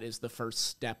 because that is the first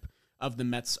step of the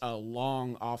Mets'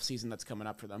 long offseason that's coming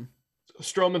up for them.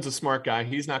 Stroman's a smart guy.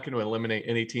 He's not going to eliminate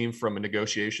any team from a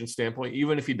negotiation standpoint.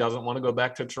 Even if he doesn't want to go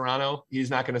back to Toronto, he's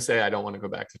not going to say, I don't want to go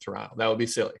back to Toronto. That would be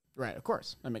silly. Right, of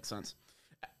course. That makes sense.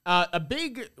 A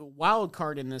big wild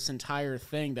card in this entire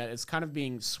thing that is kind of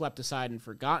being swept aside and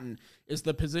forgotten is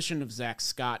the position of Zach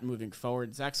Scott moving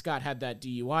forward. Zach Scott had that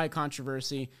DUI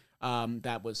controversy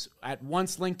that was at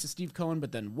once linked to Steve Cohen,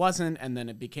 but then wasn't, and then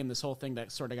it became this whole thing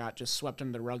that sort of got just swept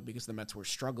under the rug because the Mets were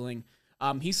struggling.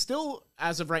 He's still,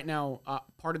 as of right now,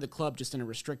 part of the club, just in a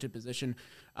restricted position.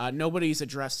 Nobody's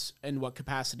addressed in what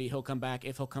capacity he'll come back,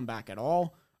 if he'll come back at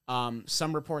all.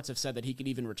 Some reports have said that he could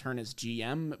even return as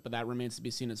GM, but that remains to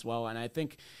be seen as well. And I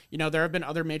think, there have been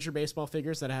other major baseball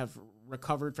figures that have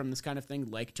recovered from this kind of thing,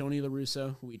 like Tony La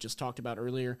Russa, who we just talked about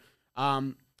earlier.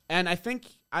 And I think,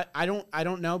 I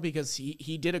don't know, because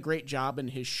he did a great job in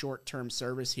his short-term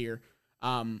service here.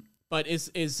 But is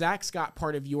Zach Scott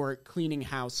part of your cleaning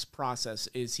house process?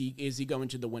 Is he going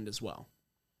to the wind as well?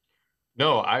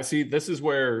 No, I see. This is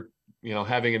where,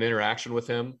 having an interaction with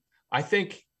him, I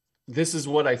think this is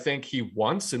what I think he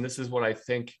wants, and this is what I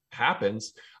think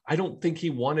happens. I don't think he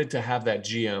wanted to have that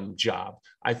GM job.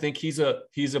 I think he's a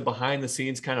behind the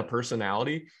scenes kind of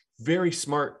personality, very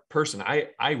smart person.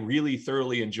 I really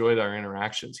thoroughly enjoyed our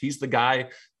interactions. He's the guy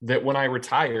that when I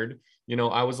retired,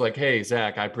 I was like, hey,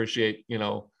 Zach, I appreciate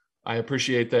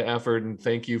the effort and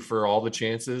thank you for all the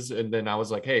chances. And then I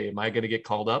was like, hey, am I going to get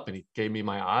called up? And he gave me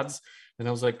my odds. And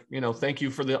I was like, thank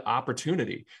you for the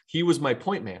opportunity. He was my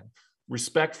point man,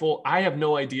 respectful. I have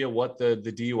no idea what the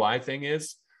DUI thing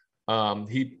is.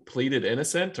 He pleaded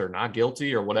innocent or not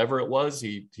guilty or whatever it was.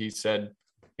 He said,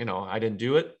 I didn't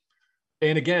do it.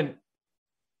 And again,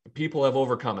 people have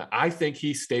overcome it. I think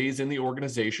he stays in the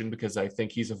organization because I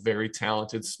think he's a very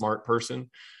talented, smart person,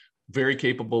 very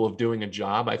capable of doing a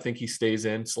job. I think he stays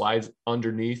in, slides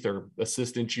underneath or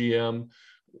assistant GM,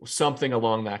 something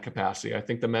along that capacity. I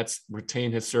think the Mets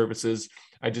retain his services.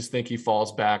 I just think he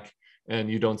falls back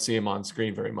and you don't see him on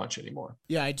screen very much anymore.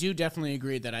 Yeah, I do definitely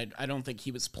agree that I don't think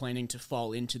he was planning to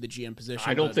fall into the GM position.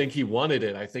 I don't think he wanted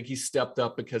it. I think he stepped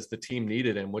up because the team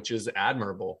needed him, which is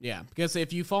admirable. Yeah, because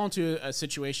if you fall into a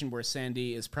situation where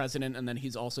Sandy is president and then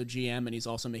he's also GM and he's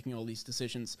also making all these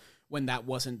decisions when that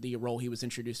wasn't the role he was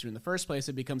introduced to in the first place,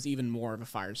 it becomes even more of a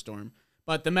firestorm.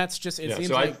 But the Mets just, it seems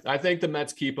so like... I think the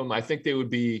Mets keep him. I think they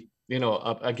would be,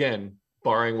 again,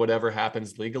 barring whatever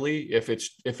happens legally, if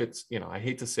it's, I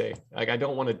hate to say, like, I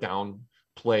don't want to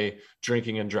downplay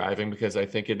drinking and driving because I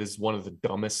think it is one of the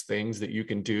dumbest things that you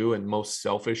can do and most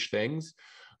selfish things.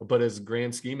 But as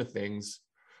grand scheme of things,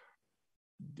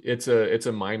 it's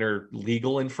a minor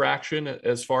legal infraction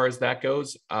as far as that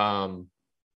goes. I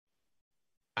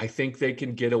think they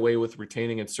can get away with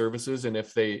retaining its services. And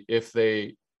if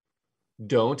they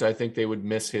don't, I think they would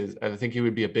miss I think he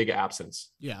would be a big absence.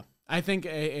 Yeah. I think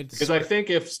it's because I think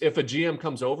if a GM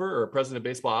comes over or a president of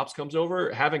baseball ops comes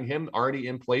over, having him already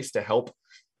in place to help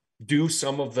do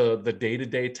some of the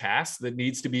day-to-day tasks that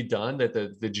needs to be done that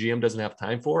the GM doesn't have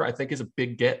time for, I think is a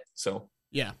big get. So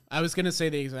yeah, I was going to say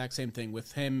the exact same thing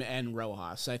with him and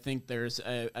Rojas. I think there's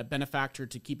a benefactor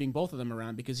to keeping both of them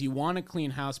around because you want a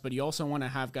clean house, but you also want to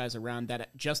have guys around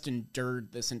that just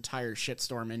endured this entire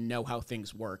shitstorm and know how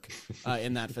things work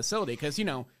in that facility. Because,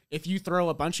 if you throw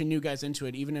a bunch of new guys into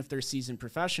it, even if they're seasoned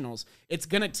professionals, it's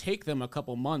going to take them a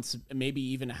couple months, maybe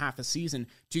even half a season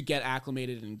to get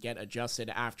acclimated and get adjusted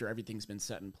after everything's been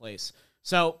set in place.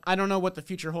 So I don't know what the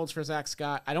future holds for Zach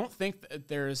Scott. I don't think that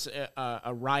there's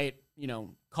a riot,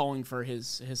 calling for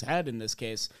his head in this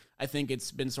case. I think it's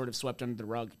been sort of swept under the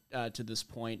rug to this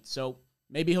point. So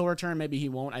maybe he'll return, maybe he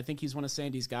won't. I think he's one of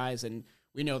Sandy's guys, and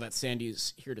we know that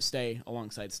Sandy's here to stay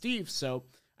alongside Steve. So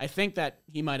I think that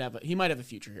he might have a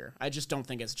future here. I just don't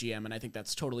think as GM, and I think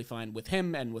that's totally fine with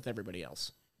him and with everybody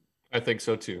else. I think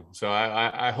so too. So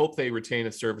I hope they retain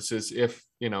his services if,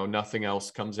 nothing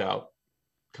else comes out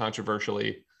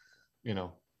controversially,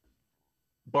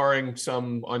 barring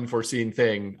some unforeseen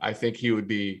thing. I think he would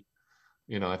be,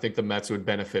 I think the Mets would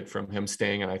benefit from him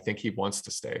staying, and I think he wants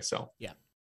to stay. So yeah.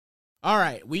 All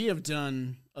right, we have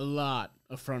done a lot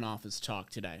of front office talk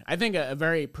today. I think a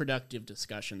very productive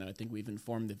discussion that I think we've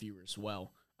informed the viewers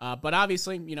well. But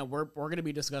obviously, we're going to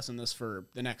be discussing this for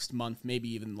the next month, maybe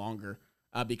even longer,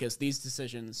 because these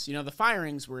decisions, the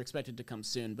firings were expected to come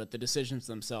soon, but the decisions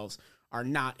themselves are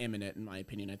not imminent, in my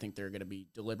opinion. I think they're going to be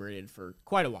deliberated for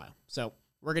quite a while. So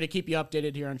we're going to keep you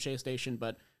updated here on Shea Station,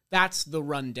 but that's the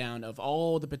rundown of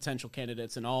all the potential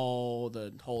candidates and all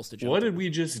the holes to jump. What did we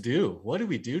just do? What did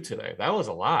we do today? That was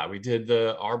a lot. We did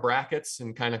our brackets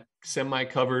and kind of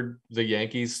semi-covered the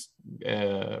Yankees,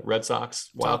 Red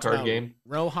Sox wildcard game.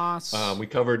 Rojas. We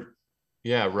covered,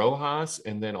 Rojas,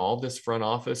 and then all this front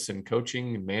office and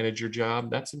coaching and manager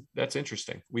job. That's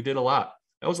interesting. We did a lot.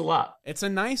 That was a lot. It's a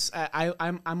nice.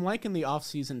 I'm liking the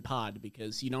off-season pod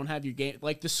because you don't have your game.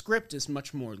 Like the script is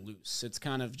much more loose. It's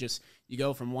kind of just you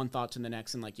go from one thought to the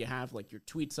next, and like you have like your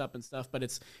tweets up and stuff. But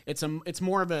it's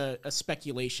more of a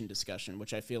speculation discussion,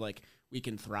 which I feel like we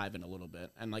can thrive in a little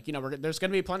bit. And like there's going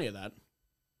to be plenty of that.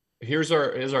 Here's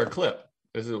our clip.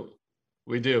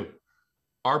 We do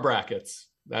our brackets.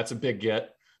 That's a big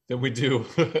get. Then we do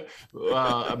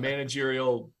a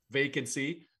managerial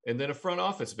vacancy. And then a front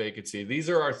office vacancy. These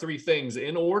are our three things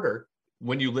in order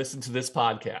when you listen to this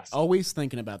podcast. Always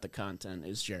thinking about the content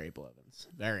is Jerry Blevins.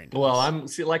 Very nice. Well,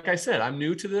 like I said, I'm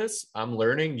new to this. I'm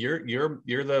learning. You're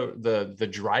the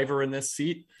driver in this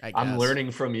seat. I'm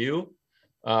learning from you.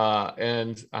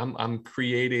 And I'm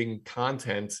creating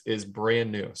content is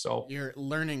brand new. So you're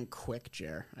learning quick,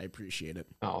 Jer. I appreciate it.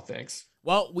 Oh, thanks.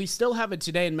 Well, we still have it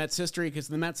today in Mets history because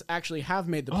the Mets actually have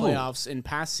made the playoffs in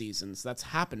past seasons. That's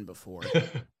happened before.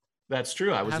 That's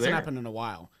true. I was hasn't there. Happened in a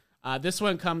while. This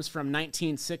one comes from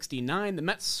 1969. The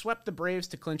Mets swept the Braves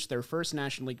to clinch their first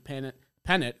National League pennant,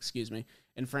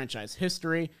 in franchise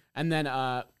history. And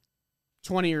then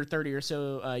 20 or 30 or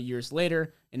so years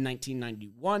later, in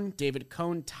 1991, David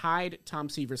Cone tied Tom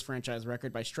Seaver's franchise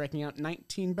record by striking out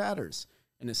 19 batters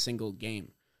in a single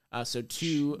game. So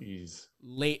two Jeez.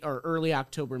 late or early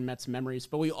October Mets memories.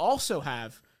 But we also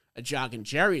have a Joggin'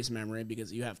 Jerry's memory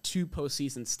because you have 2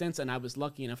 postseason stints, and I was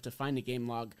lucky enough to find a game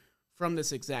log from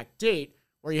this exact date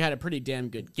where you had a pretty damn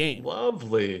good game.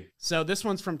 Lovely. So this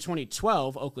one's from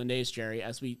 2012, Oakland A's, Jerry,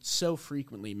 as we so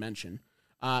frequently mention.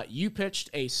 You pitched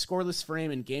a scoreless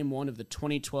frame in Game 1 of the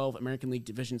 2012 American League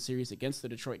Division Series against the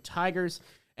Detroit Tigers,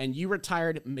 and you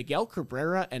retired Miguel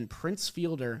Cabrera and Prince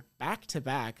Fielder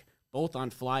back-to-back, both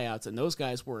on flyouts, and those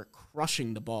guys were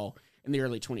crushing the ball in the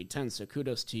early 2010s, so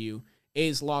kudos to you.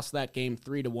 A's lost that game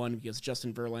 3-1 because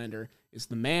Justin Verlander is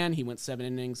the man. He went 7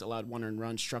 innings, allowed 1 earned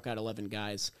run, struck out 11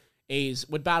 guys. A's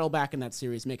would battle back in that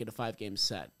series, make it a 5-game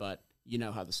set, but you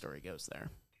know how the story goes there.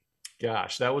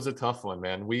 Gosh, that was a tough one,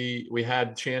 man. We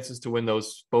had chances to win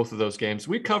both of those games.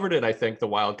 We covered it, I think, the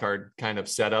wild card kind of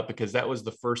setup, because that was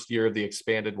the first year of the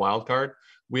expanded wild card.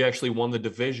 We actually won the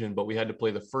division, but we had to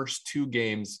play the first 2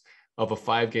 games of a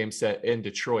 5-game set in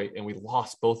Detroit, and we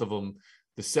lost both of them.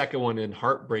 The second one in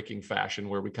heartbreaking fashion,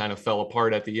 where we kind of fell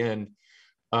apart at the end.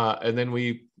 And then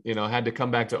we, had to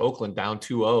come back to Oakland down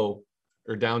 2-0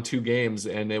 or down 2 games,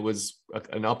 and it was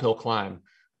an uphill climb.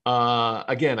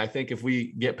 Again, I think if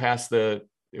we get past the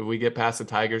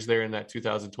Tigers there in that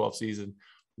 2012 season,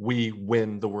 we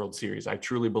win the World Series. I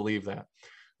truly believe that.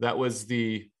 That was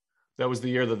the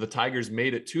year that the Tigers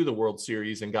made it to the World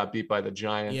Series and got beat by the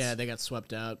Giants. Yeah, they got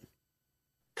swept out.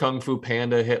 Kung Fu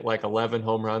Panda hit like 11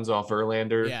 home runs off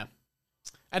Verlander. Yeah.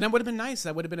 And that would have been nice.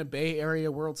 That would have been a Bay Area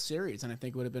World Series, and I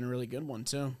think it would have been a really good one,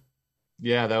 too.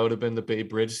 Yeah, that would have been the Bay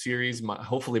Bridge Series,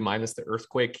 hopefully minus the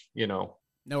earthquake, No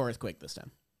earthquake this time.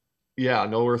 Yeah,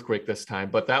 no earthquake this time.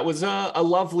 But that was a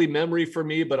lovely memory for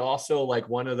me, but also like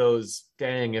one of those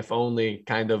dang, if only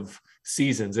kind of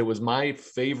seasons. It was my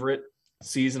favorite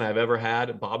season I've ever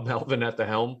had, Bob Melvin at the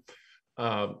helm.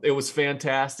 It was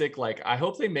fantastic. Like, I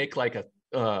hope they make like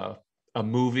a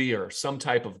movie or some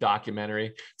type of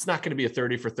documentary. It's not going to be a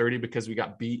 30 for 30 because we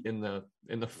got beat in the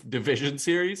division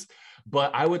series,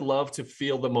 but I would love to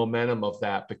feel the momentum of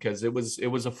that because it was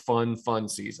a fun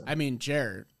season. I mean,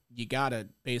 Jared, you got a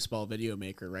baseball video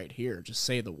maker right here. Just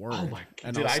say the word. Oh my God.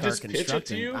 And Did I just pitch it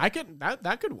to you? I could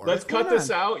that could work. Let's cut this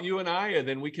out, you and I, and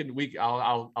then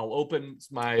I'll open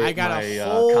my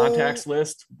whole contacts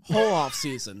list. Whole off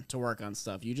season to work on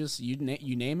stuff. You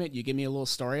name it. You give me a little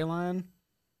storyline.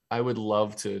 I would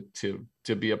love to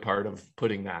be a part of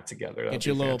putting that together. Get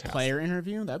you a little player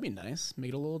interview. That'd be nice. Make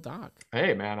it a little doc.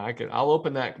 Hey man, I'll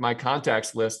open my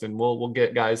contacts list and we'll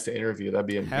get guys to interview. That'd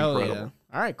be incredible. Yeah.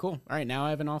 All right, cool. All right, now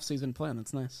I have an off-season plan.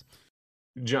 That's nice.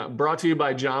 Brought to you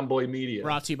by John Boy Media.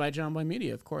 Brought to you by John Boy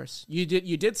Media, of course. You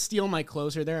did steal my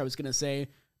closer there. I was gonna say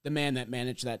the man that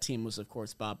managed that team was, of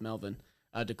course, Bob Melvin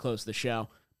to close the show,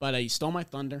 but he stole my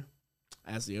thunder.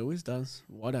 As he always does.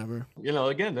 Whatever.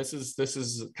 Again, this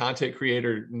is content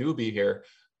creator newbie here.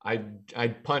 I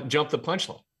jumped the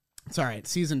punchline. It's all right.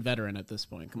 Seasoned veteran at this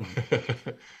point. Come on.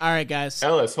 All right, guys.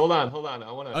 Ellis, hold on.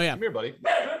 I want to. Oh yeah. Come here, buddy.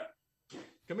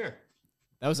 Come here.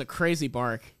 That was a crazy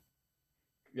bark.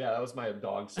 Yeah, that was my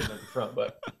dog sitting at the front,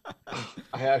 but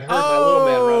I had heard my little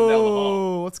man run down the hall.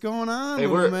 Oh, what's going on? Hey,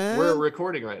 man? we're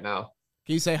recording right now.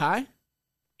 Can you say hi?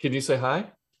 Can you say hi?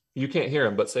 You can't hear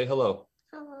him, but say hello.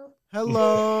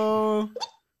 Hello.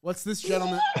 What's this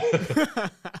gentleman?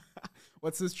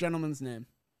 What's this gentleman's name?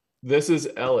 This is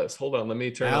Ellis. Hold on, let me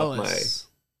turn off my.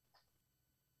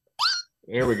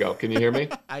 Here we go. Can you hear me?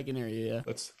 I can hear you.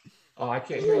 Yeah. I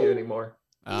can't hear you anymore.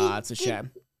 It's a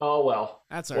shame. Oh well.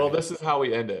 That's all right. Well, this is how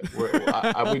we end it.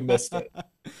 We missed it.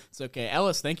 It's okay,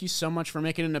 Ellis. Thank you so much for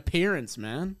making an appearance,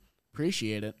 man.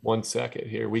 Appreciate it. 1 second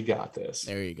here. We got this.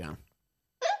 There you go.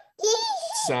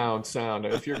 Sound.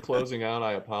 If you're closing out,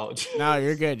 I apologize. No,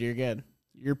 you're good.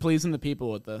 You're pleasing the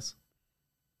people with this.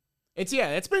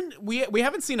 It's been we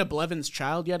haven't seen a Blevins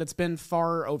child yet. It's been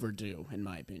far overdue, in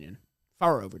my opinion.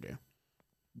 Far overdue.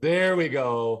 There we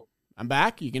go. I'm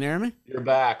back. You can hear me? You're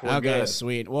back. We're okay, good.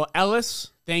 Sweet. Well,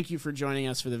 Ellis, thank you for joining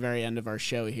us for the very end of our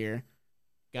show here.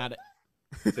 Got it.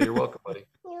 So you're welcome, buddy.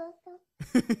 You're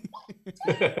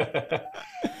welcome.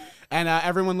 And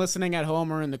everyone listening at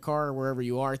home or in the car or wherever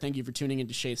you are, thank you for tuning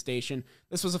into Shea Station.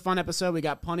 This was a fun episode. We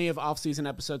got plenty of off-season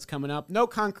episodes coming up. No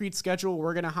concrete schedule.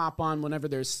 We're going to hop on whenever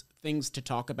there's things to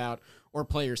talk about or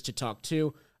players to talk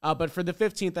to. But for the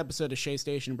 15th episode of Shea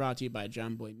Station, brought to you by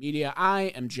John Boy Media,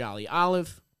 I am Jolly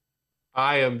Olive.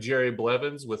 I am Jerry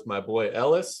Blevins with my boy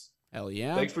Ellis. Hell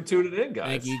yeah. Thanks for tuning in, guys.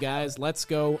 Thank you, guys. Let's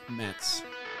go, Mets.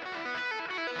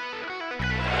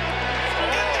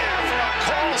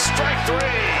 Call strike 3.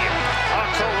 A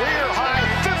career-high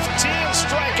 15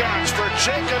 strikeouts for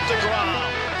Jacob deGrom.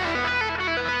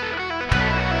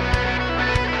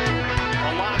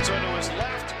 goes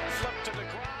left.